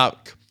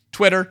TikTok,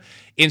 Twitter,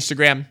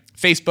 Instagram,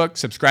 Facebook.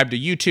 Subscribe to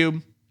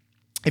YouTube.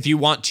 If you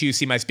want to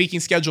see my speaking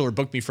schedule or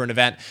book me for an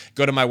event,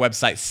 go to my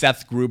website,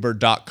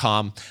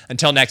 SethGruber.com.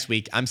 Until next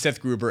week, I'm Seth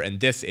Gruber,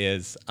 and this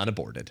is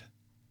Unaborted.